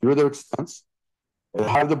septic pouch, ureter extents,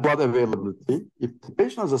 have the blood availability. If the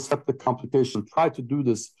patient has a septic complication, try to do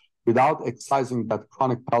this without excising that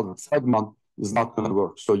chronic pelvic segment is not going to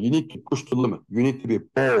work. So you need to push the limit. You need to be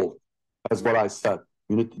bold, as what I said.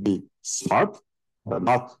 You need to be smart,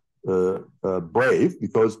 not brave,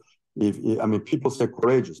 because people say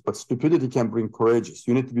courageous, but stupidity can bring courageous.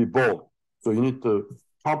 You need to be bold. So you need to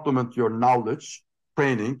complement your knowledge,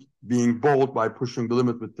 training, being bold by pushing the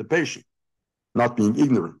limit with the patient, not being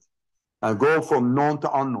ignorant. And go from known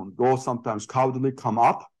to unknown. Go sometimes caudally, come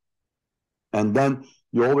up, and then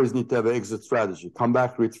you always need to have an exit strategy. Come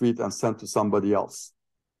back, retreat, and send to somebody else.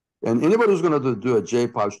 And anybody who's going to do a J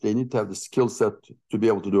pouch, they need to have the skill set to be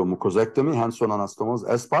able to do a mucosectomy, hands-on anastomosis,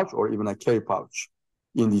 S pouch, or even a K pouch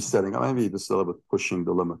in these settings. Maybe this is a little bit pushing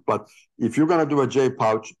the limit. But if you're going to do a J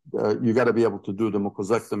pouch, you got to be able to do the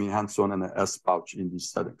mucosectomy, hands-on, and an S pouch in these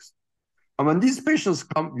settings. And when these patients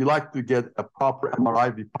come, we like to get a proper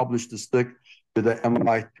MRI. We publish the stick with the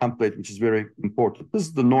MRI template, which is very important. This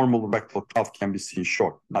is the normal rectal cuff, can be seen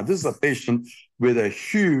short. Now, this is a patient with a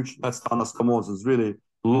huge, that's the anastomosis, really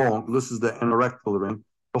long. This is the anorectal ring.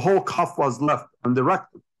 The whole cuff was left and the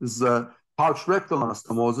rectum. This is a pouch rectal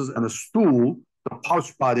anastomosis and a stool, the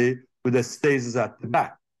pouch body with a stasis at the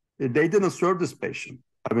back. They didn't serve this patient.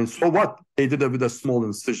 So what? They did it with a small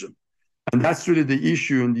incision. And that's really the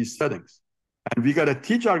issue in these settings. And we got to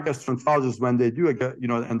teach our gastroenterologists when they do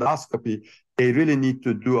endoscopy, they really need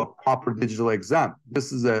to do a proper digital exam.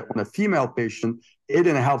 This is on a female patient,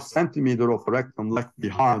 8.5 centimeters of rectum left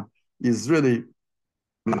behind is really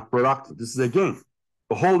not productive. This is, again,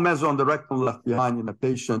 the whole meso on the rectum left behind in a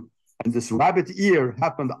patient. And this rabbit ear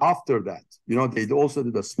happened after that. They also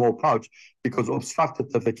did a small pouch because obstructive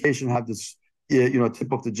defecation had this,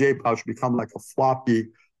 tip of the J pouch become like a floppy,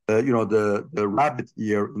 the rabbit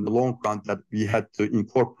ear in the long run that we had to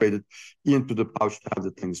incorporate it into the pouch to have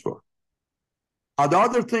the things work. The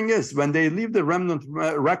other thing is when they leave the remnant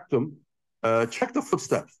rectum, check the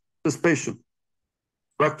footsteps. This patient,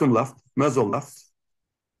 rectum left, meso left,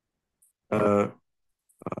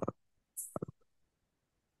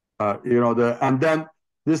 And then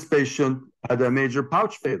this patient had a major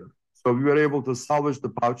pouch failure. So we were able to salvage the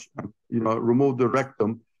pouch, and, remove the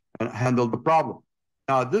rectum and handle the problem.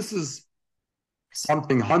 Now, this is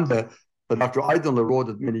something Hande, Dr. Aydınlı wrote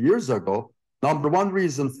it many years ago. Number one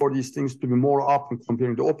reason for these things to be more often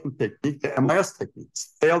comparing the open technique, the MIS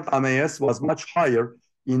techniques. Failed MIS was much higher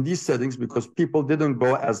in these settings because people didn't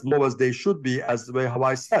go as low as they should be, as the way how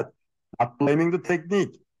I said. Not blaming the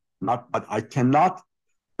technique, but I cannot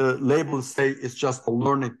label say it's just a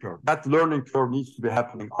learning curve. That learning curve needs to be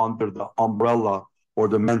happening under the umbrella or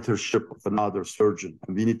the mentorship of another surgeon.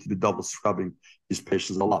 And we need to be double scrubbing these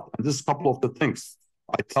patients a lot. And this is a couple of the things.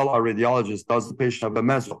 I tell our radiologist, does the patient have a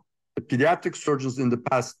meso? The pediatric surgeons in the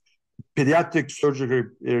past, pediatric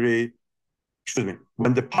surgery,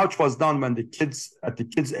 when the pouch was done, at the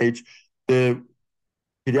kids' age, the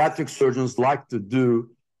pediatric surgeons like to do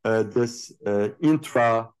this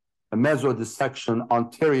meso dissection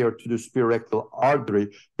anterior to the superior rectal artery,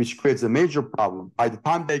 which creates a major problem. By the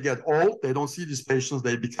time they get old, they don't see these patients,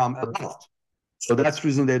 they become adult. So that's the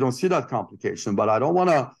reason they don't see that complication. But I don't want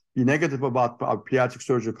to be negative about our pediatric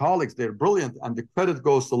surgery colleagues. They're brilliant. And the credit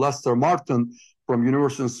goes to Lester Martin from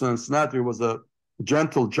University of Cincinnati, who was a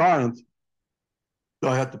gentle giant.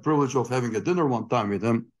 I had the privilege of having a dinner one time with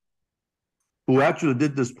him, who actually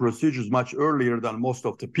did these procedures much earlier than most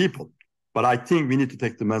of the people. But I think we need to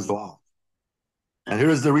take the meso out. And here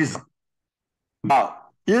is the reason. Now,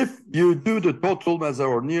 if you do the total meso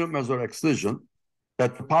or near meso excision,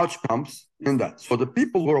 that the pouch comes in that. So the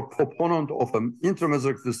people who are a proponent of an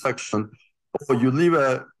intramesoric dissection, or you leave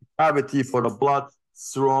a cavity for a blood,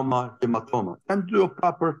 seroma, hematoma, and do a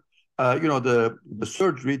proper, the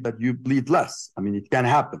surgery that you bleed less. I mean, it can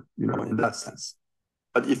happen, in that sense.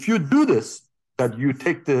 But if you do this, that you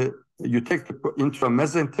take the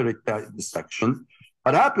intramesenteric dissection,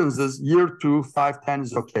 what happens is year 2, 5, 10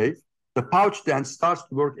 is okay. The pouch then starts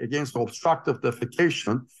to work against obstructive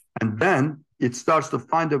defecation, and then it starts to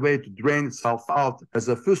find a way to drain itself out as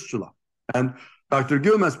a fistula. And Dr.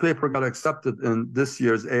 Gilman's paper got accepted in this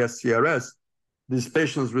year's ASCRS. These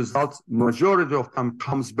patients' results, majority of them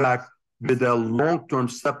comes back with a long-term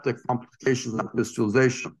septic complications and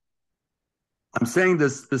fistulization. I'm saying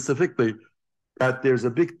this specifically that there's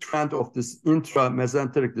a big trend of this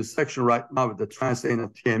intramesenteric dissection right now with the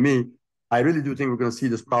transanal TME. I really do think we're going to see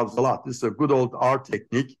this problems a lot. This is a good old R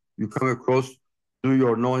technique. You come across, do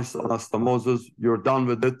your noise anastomosis, you're done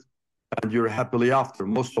with it, and you're happily after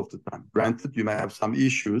most of the time. Granted, you may have some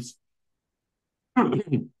issues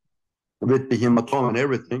with the hematoma and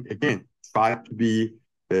everything. Again, try to be,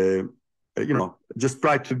 just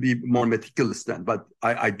try to be more meticulous then. But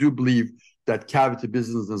I do believe that cavity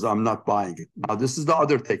businesses, I'm not buying it. Now, this is the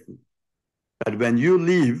other technique. That when you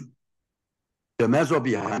leave the meso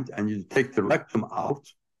behind and you take the rectum out,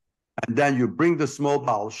 and then you bring the small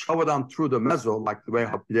bowel, shove it on through the meso, like the way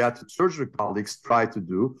our pediatric surgery colleagues try to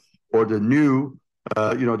do, or the new,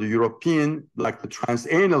 the European, like the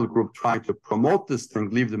transanal group trying to promote this thing,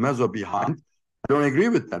 leave the meso behind. I don't agree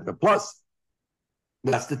with that. But plus,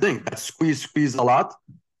 that's the thing, that squeeze a lot,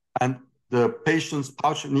 and the patient's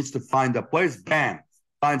pouch needs to find a place, bam,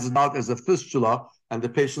 finds it out as a fistula, and the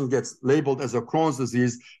patient gets labeled as a Crohn's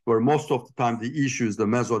disease, where most of the time the issue is the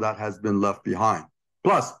meso that has been left behind.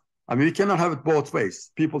 Plus, I mean, we cannot have it both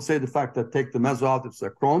ways. People say the fact that take the meso out, it's a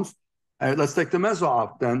Crohn's. Let's take the meso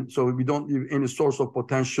out then, so we don't leave any source of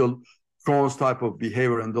potential Crohn's type of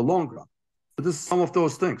behavior in the long run. So this is some of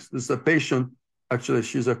those things. This is a patient, actually,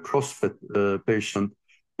 she's a CrossFit patient,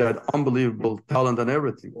 that had unbelievable talent and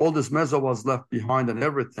everything. All this meso was left behind and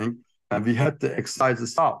everything, and we had to excise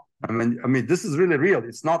this out. I mean, this is really real.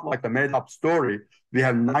 It's not like a made-up story. We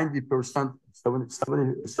have 90%,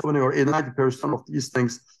 70 or 90% of these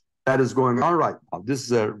things that is going on right now. This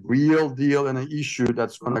is a real deal and an issue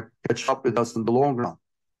that's going to catch up with us in the long run.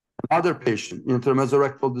 Another patient,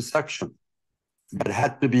 intermesorectal dissection, that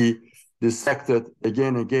had to be dissected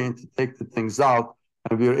again and again to take the things out,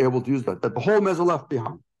 and we were able to use that. That the whole meso left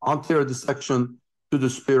behind. Anterior dissection to the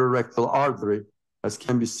superior rectal artery. As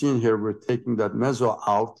can be seen here, we're taking that meso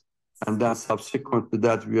out, and then subsequent to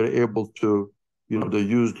that, we are able to,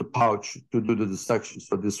 use the pouch to do the dissection.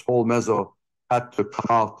 So this whole meso had to come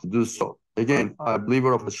out to do so. Again, a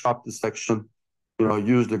believer of a sharp dissection,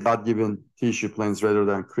 use the God-given tissue planes rather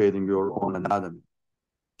than creating your own anatomy.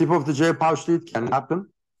 Tip of the J pouch lead can happen.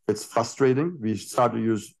 It's frustrating. We start to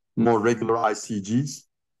use more regular ICGs.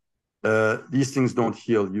 These things don't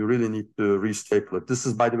heal. You really need to restaple it. This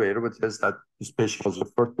is, by the way, everybody says that this patient was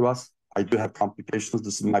referred to us. I do have complications.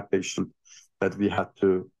 This is my patient that we had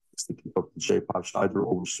to stick the J pouch, either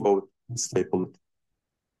oversew it and staple it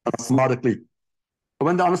anastomotically. So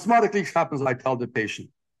when the anesthetic leak happens, I tell the patient,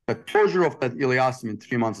 the closure of that ileostomy in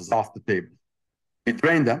 3 months is off the table. We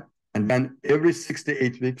drain them, and then every 6 to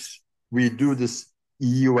 8 weeks, we do this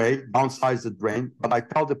EUA, downsize the drain. But I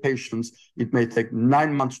tell the patients it may take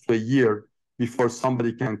 9 months to a year before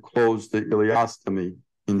somebody can close the ileostomy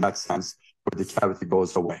in that sense, where the cavity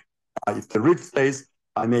goes away. If the ridge stays,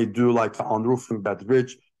 I may do like unroofing that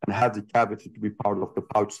ridge and have the cavity to be part of the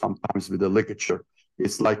pouch sometimes with a ligature.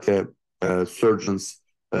 It's like a surgeon's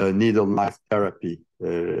needle knife therapy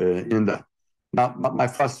in that. Now, my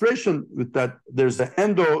frustration with that, there's an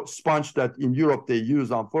endo sponge that in Europe they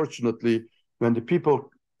use, unfortunately, when the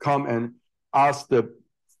people come and ask the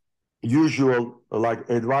usual like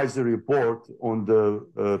advisory board on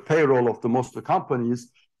the payroll of the most of the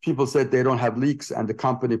companies, people said they don't have leaks and the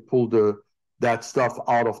company pulled that stuff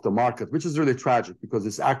out of the market, which is really tragic because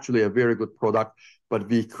it's actually a very good product. But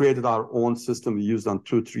we created our own system. We used on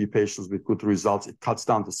 2-3 patients with good results. It cuts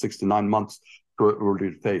down to 69 months to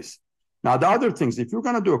early phase. Now, the other things, if you're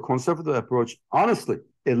going to do a conservative approach, honestly,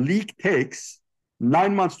 a leak takes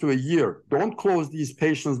 9 months to a year. Don't close these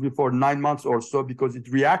patients before 9 months or so because it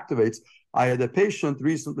reactivates. I had a patient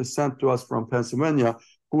recently sent to us from Pennsylvania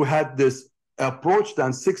who had this approach.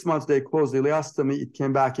 Then 6 months they closed the ileostomy, it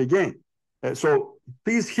came back again. So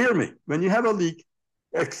please hear me. When you have a leak,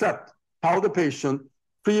 tell the patient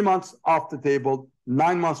 3 months off the table,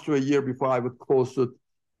 9 months to a year before I would close the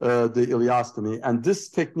ileostomy. And this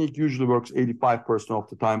technique usually works 85% of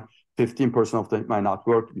the time. 15% of the time it might not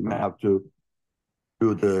work. You may have to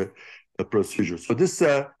do the procedure. So this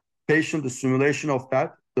patient, the simulation of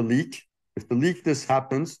that, the leak, if the leak this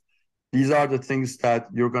happens, these are the things that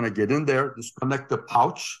you're going to get in there. Disconnect the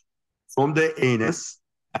pouch from the anus,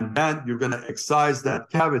 and then you're going to excise that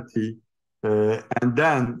cavity. And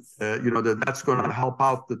then, that's going to help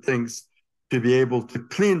out the things to be able to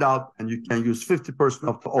clean out, and you can use 50%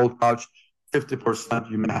 of the old pouch, 50%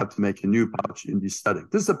 you may have to make a new pouch in this setting.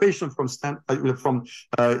 This is a patient from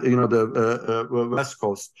the West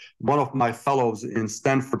Coast. One of my fellows in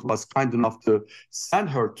Stanford was kind enough to send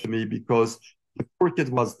her to me because the poor kid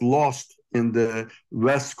was lost in the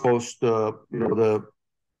West Coast, the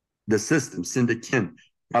system, Cindy Kin.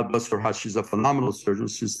 God bless her heart. She's a phenomenal surgeon.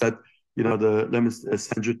 She said, let me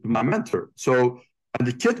send you to my mentor. So, and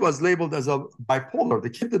the kid was labeled as a bipolar. The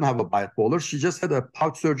kid didn't have a bipolar. She just had a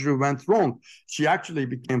pouch surgery went wrong. She actually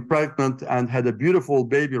became pregnant and had a beautiful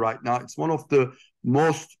baby right now. It's one of the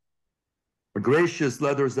most gracious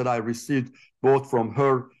letters that I received, both from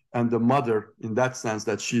her and the mother, in that sense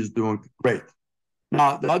that she's doing great.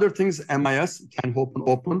 Now, the other things, MIS can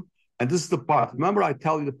open. And this is the part. Remember, I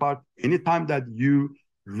tell you the part, anytime that you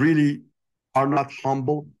really are not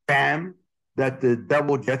humble, bam, that the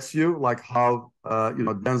devil gets you, like how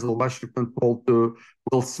Denzel Washington told to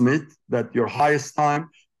Will Smith that your highest time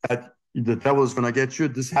that the devil is going to get you.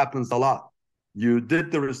 This happens a lot. You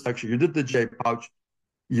did the resection, you did the J pouch,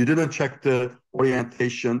 you didn't check the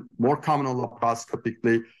orientation, more common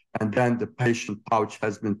laparoscopically, and then the patient pouch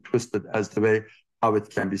has been twisted as the way how it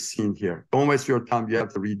can be seen here. Don't waste your time. You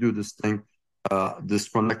have to redo this thing,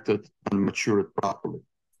 disconnect it, and mature it properly.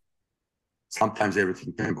 Sometimes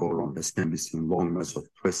everything can go wrong. This can be seen, long mesh of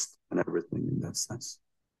twist and everything in that sense.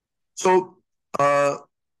 So,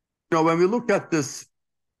 when we look at this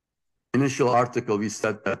initial article, we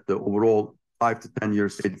said that the overall 5 to 10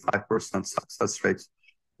 years, 85% success rates.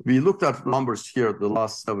 We looked at numbers here the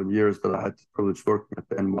last 7 years that I had the privilege working at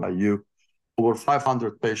the NYU. Over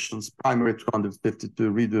 500 patients, primary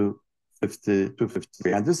 252, redo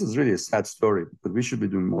 253. And this is really a sad story because we should be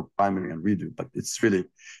doing more primary and redo, but it's really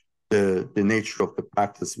the nature of the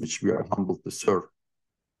practice which we are humbled to serve.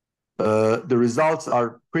 The results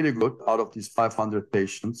are pretty good out of these 500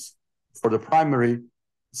 patients. For the primary,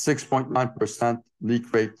 6.9%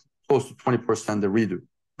 leak rate, close to 20% the redo.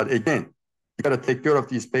 But again, you got to take care of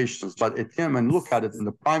these patients. But at the end, when you look at it in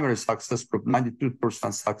the primary success group,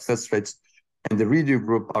 92% success rates, and the redo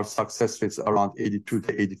group, our success rates are around 82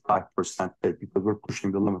 to 85% because we're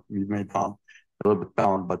pushing the limit. We may down a little bit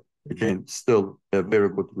down, but again, still very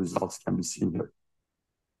good results can be seen here.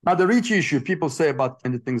 Now, the reach issue, people say about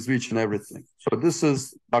can the things reach and everything. So this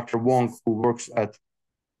is Dr. Wong, who works at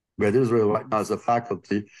Red Israel right now as a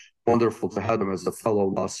faculty. Wonderful to have him as a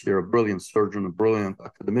fellow last year, a brilliant surgeon, a brilliant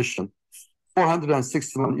academician.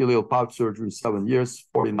 461 ileal pouch surgery, 7 years,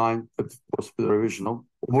 49, 54 for the revisional.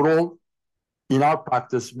 Overall, in our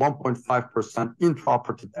practice, 1.5%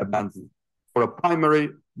 intraoperative abandonment. For a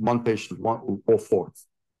primary, one patient, 104.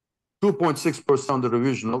 2.6% the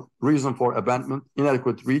revisional. Reason for abandonment,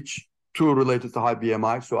 inadequate reach, 2 related to high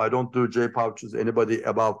BMI. So I don't do J pouches, anybody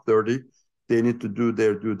above 30. they need to do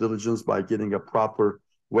their due diligence by getting a proper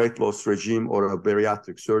weight loss regime or a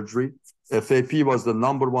bariatric surgery. FAP was the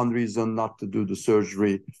 #1 reason not to do the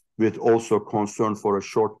surgery, with also concern for a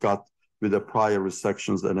shortcut with the prior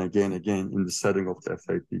resections and again in the setting of the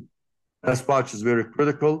FAP. S-pouch is very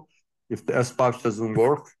critical. If the S-pouch doesn't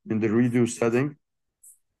work in the redo setting,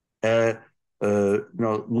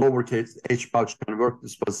 lowercase H-pouch can work.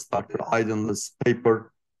 This was Dr. Idlen's paper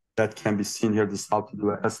that can be seen here. This is how to do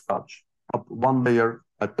a S-pouch. Up one layer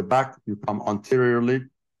at the back, you come anteriorly,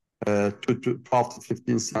 12 to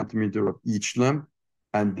 15 centimeters of each limb,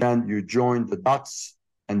 and then you join the dots,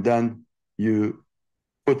 and then you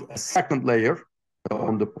put a second layer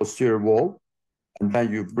on the posterior wall, and then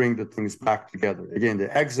you bring the things back together. Again, the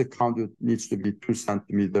exit conduit needs to be 2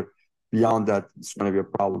 centimeters. Beyond that, it's going to be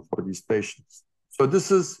a problem for these patients. So this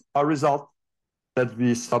is a result that we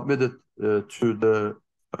submitted to the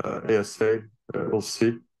ASA. We'll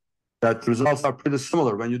see that the results are pretty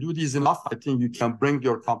similar. When you do these enough, I think you can bring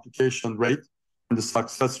your complication rate and the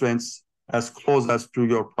success rates as close as to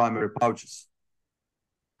your primary pouches.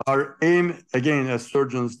 Our aim, again, as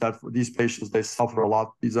surgeons, that for these patients, they suffer a lot.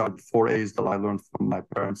 These are the 4 A's that I learned from my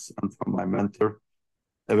parents and from my mentor: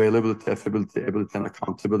 availability, affability, ability, and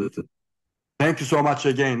accountability. Thank you so much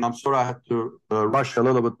again. I'm sorry I had to rush a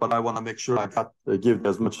little bit, but I want to make sure I give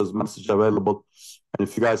as much as message available. And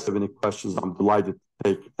if you guys have any questions, I'm delighted to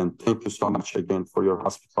take. And thank you so much again for your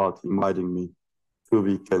hospitality, inviting me 2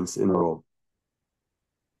 weekends in a row.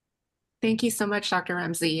 Thank you so much, Dr.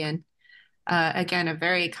 Remzi. And again, a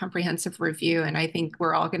very comprehensive review. And I think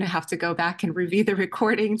we're all going to have to go back and review the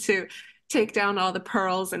recording to take down all the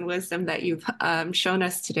pearls and wisdom that you've shown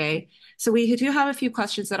us today. So we do have a few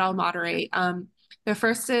questions that I'll moderate. The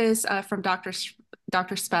first is from Dr.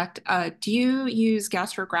 Specht. Do you use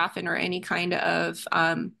gastrographin or any kind of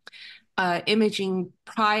imaging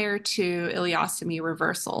prior to ileostomy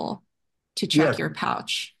reversal to check your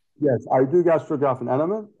pouch? Yes, I do gastrographin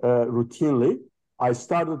enema routinely. I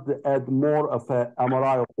started to add more of an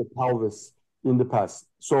MRI of the pelvis in the past.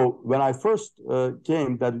 So when I first came,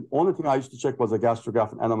 the only thing I used to check was a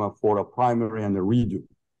gastrographin enema for a primary and a redo.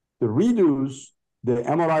 The redos, the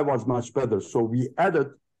MRI was much better. So we added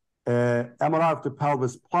MRI of the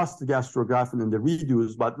pelvis plus the gastrographin in the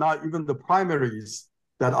redos, but now even the primaries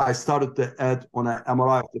that I started to add on an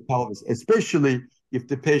MRI of the pelvis, especially if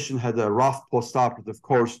the patient had a rough postoperative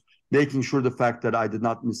course, making sure the fact that I did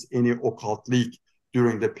not miss any occult leak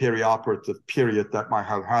during the perioperative period that might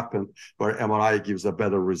have happened, where MRI gives a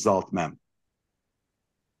better result, ma'am.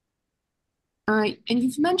 And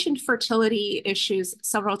you've mentioned fertility issues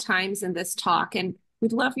several times in this talk, and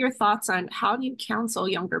we'd love your thoughts on how do you counsel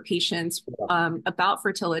younger patients about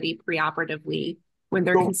fertility preoperatively when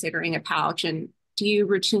they're considering a pouch, and do you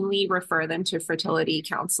routinely refer them to fertility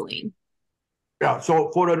counseling? Yeah, so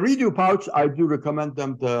for a redo pouch, I do recommend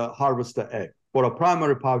them to harvest the egg. For a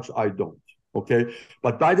primary pouch, I don't. Okay,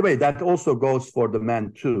 but by the way, that also goes for the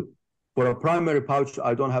men too. For a primary pouch,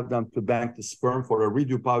 I don't have them to bank the sperm. For a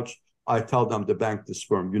redo pouch, I tell them to bank the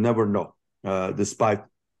sperm. You never know. Despite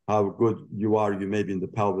how good you are, you may be in the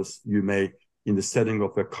pelvis, you may in the setting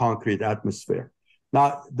of a concrete atmosphere.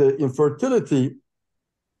 Now, the infertility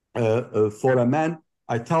for a man,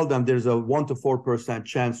 I tell them there's a 1 to 4%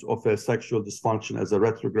 chance of a sexual dysfunction as a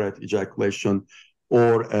retrograde ejaculation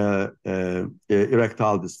or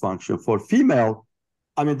erectile dysfunction. For female,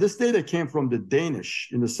 I mean, this data came from the Danish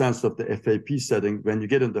in the sense of the FAP setting. When you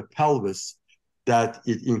get in the pelvis, that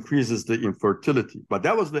it increases the infertility. But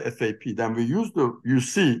that was the FAP. Then we used the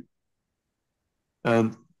UC,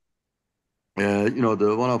 and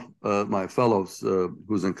one of my fellows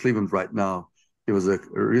who's in Cleveland right now, he was a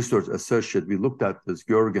research associate. We looked at this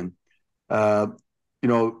Jürgen.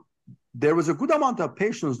 There was a good amount of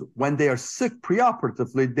patients when they are sick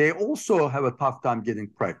preoperatively, they also have a tough time getting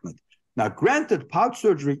pregnant. Now, granted, pouch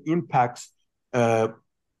surgery impacts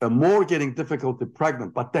more getting difficulty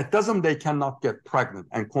pregnant, but that doesn't mean they cannot get pregnant.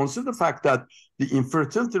 And consider the fact that the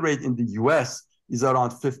infertility rate in the US is around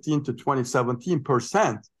 15 to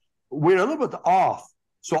 17%. We're a little bit off.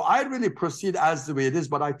 So I really proceed as the way it is,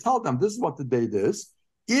 but I tell them this is what the data is.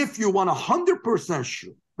 If you want 100%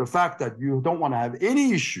 sure, the fact that you don't want to have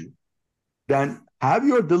any issue, then have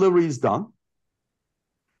your deliveries done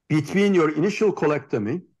between your initial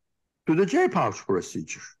colectomy to the J-pouch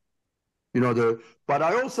procedure. But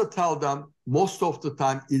I also tell them most of the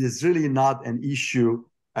time it is really not an issue.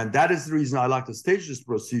 And that is the reason I like to stage these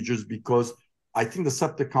procedures, because I think the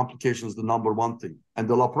septic complication is the #1 thing. And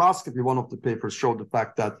the laparoscopy, one of the papers showed the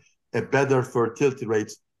fact that a better fertility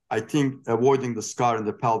rate, I think avoiding the scar in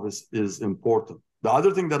the pelvis is important. The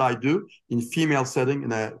other thing that I do in female setting,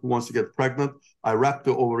 who wants to get pregnant, I wrap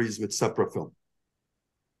the ovaries with Ceprafilm.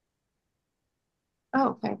 Oh,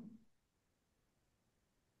 okay.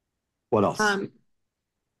 What else?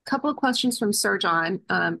 Couple of questions from Surgeon.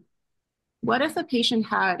 What if a patient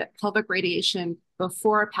had pelvic radiation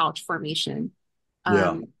before pouch formation?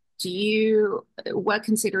 Yeah. What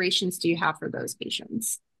considerations do you have for those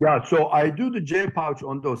patients? Yeah, so I do the J pouch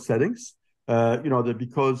on those settings,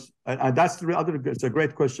 because, and that's the other, it's a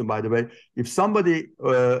great question, by the way. If somebody,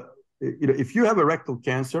 if you have a rectal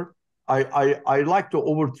cancer, I like to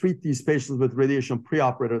overtreat these patients with radiation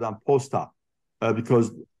pre-operative than post-op,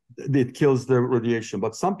 because it kills the radiation.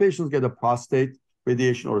 But some patients get a prostate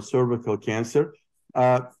radiation or a cervical cancer.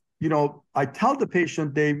 I tell the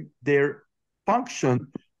patient their function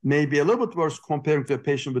may be a little bit worse compared to a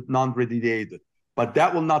patient with non-radiated. But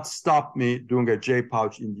that will not stop me doing a J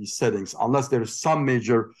pouch in these settings unless there is some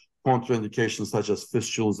major contraindications such as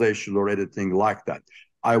fistulization or anything like that.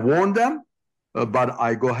 I warn them, but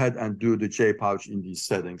I go ahead and do the J pouch in these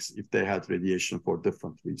settings if they had radiation for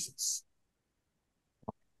different reasons.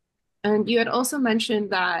 And you had also mentioned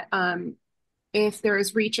that if there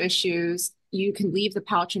is reach issues, you can leave the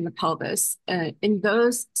pouch in the pelvis. In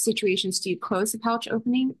those situations, do you close the pouch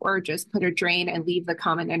opening or just put a drain and leave the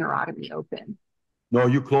common enterotomy open? No,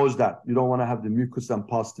 you close that. You don't want to have the mucus and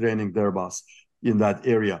pus draining their bus in that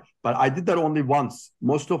area. But I did that only once.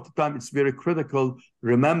 Most of the time, it's very critical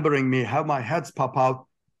remembering me, have my heads pop out,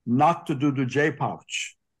 not to do the J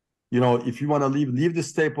pouch. If you want to leave the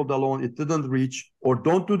staple alone, it didn't reach, or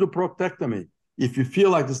don't do the proctectomy. If you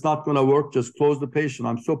feel like it's not going to work, just close the patient.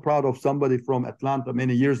 I'm so proud of somebody from Atlanta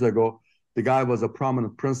many years ago. The guy was a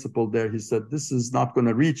prominent principal there. He said, this is not going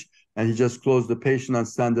to reach. And he just closed the patient and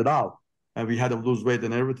sent it out. And we had him lose weight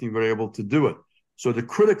and everything. We were able to do it. So the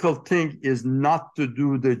critical thing is not to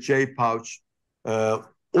do the J pouch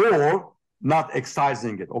or not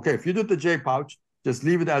excising it. Okay, if you do the J pouch, just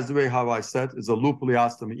leave it as the way how I said. It's a loop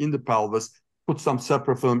ileostomy in the pelvis. Put some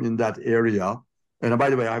Ceprafilm in that area. And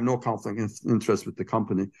by the way, I have no conflict of interest with the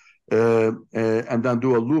company. And then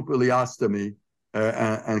do a loop ileostomy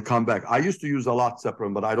and come back. I used to use a lot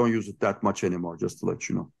Ceprafilm, but I don't use it that much anymore, just to let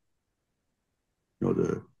you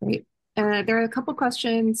know. Great. There are a couple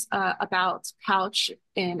questions about pouch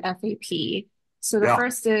in FAP. So the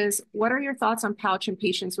first is, what are your thoughts on pouch in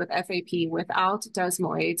patients with FAP without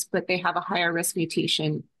desmoids, but they have a higher risk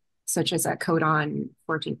mutation, such as a codon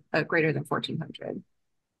 14, greater than 1400?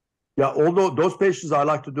 Yeah, although those patients, I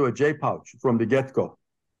like to do a J pouch from the get-go.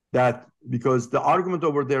 That because the argument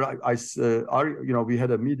over there, we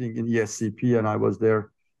had a meeting in ESCP and I was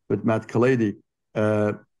there with Matt Kalady.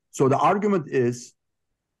 So the argument is,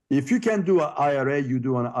 if you can do an IRA, you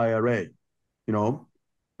do an IRA,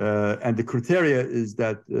 and the criteria is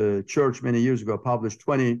that Church many years ago published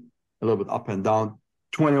 20, a little bit up and down,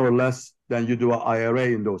 20 or less, then you do an IRA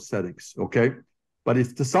in those settings, okay? But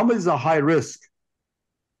if somebody's a high risk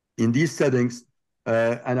in these settings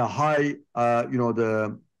and a high,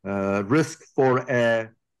 risk for a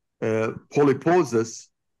polyposis,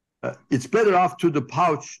 it's better off to the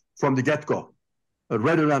pouch from the get-go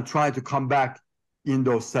rather than trying to come back in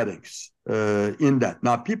those settings in that.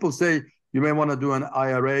 Now, people say you may want to do an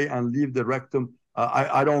IRA and leave the rectum.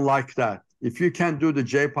 I don't like that. If you can do the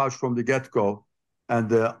J pouch from the get-go and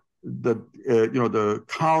the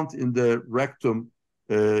count in the rectum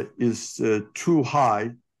is too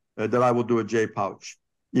high, then I will do a J pouch.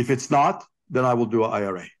 If it's not, then I will do an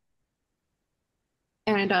IRA.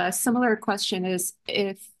 And a similar question is,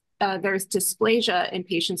 if there's dysplasia in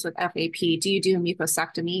patients with FAP, do you do a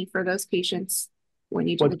mucosectomy for those patients when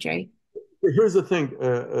you do the J? Here's the thing.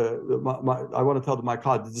 I want to tell my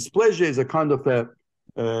colleagues, dysplasia is a kind of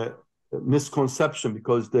a misconception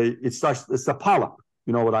because it's a polyp.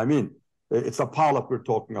 You know what I mean? It's a polyp we're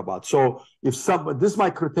talking about. So if this is my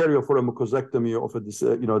criteria for a mucosectomy of this,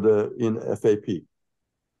 in FAP,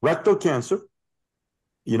 rectal cancer,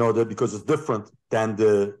 because it's different than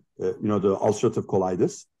the ulcerative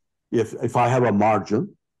colitis. If I have a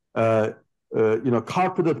margin,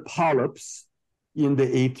 carpeted polyps in the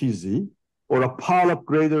ATZ, or a polyp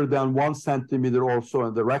greater than 1 centimeter also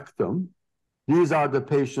in the rectum, these are the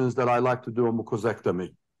patients that I like to do a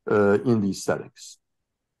mucosectomy in these settings.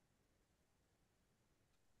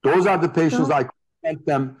 Those are the patients I consent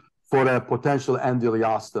them for a potential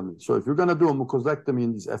endoleostomy. So if you're going to do a mucosectomy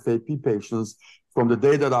in these FAP patients, from the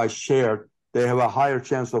data that I shared, they have a higher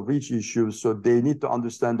chance of reach issues, so they need to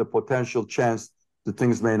understand the potential chance that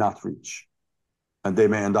things may not reach. And they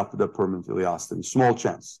may end up with a permanent ileostomy. Small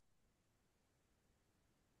chance.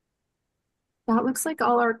 That looks like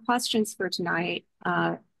all our questions for tonight.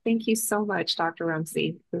 Thank you so much, Dr.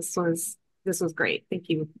 Rumsey. This was great. Thank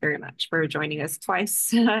you very much for joining us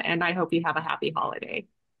twice, and I hope you have a happy holiday.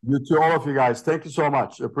 You too, all of you guys. Thank you so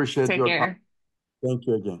much. Appreciate Take your time. care. Thank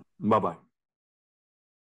you again. Bye-bye.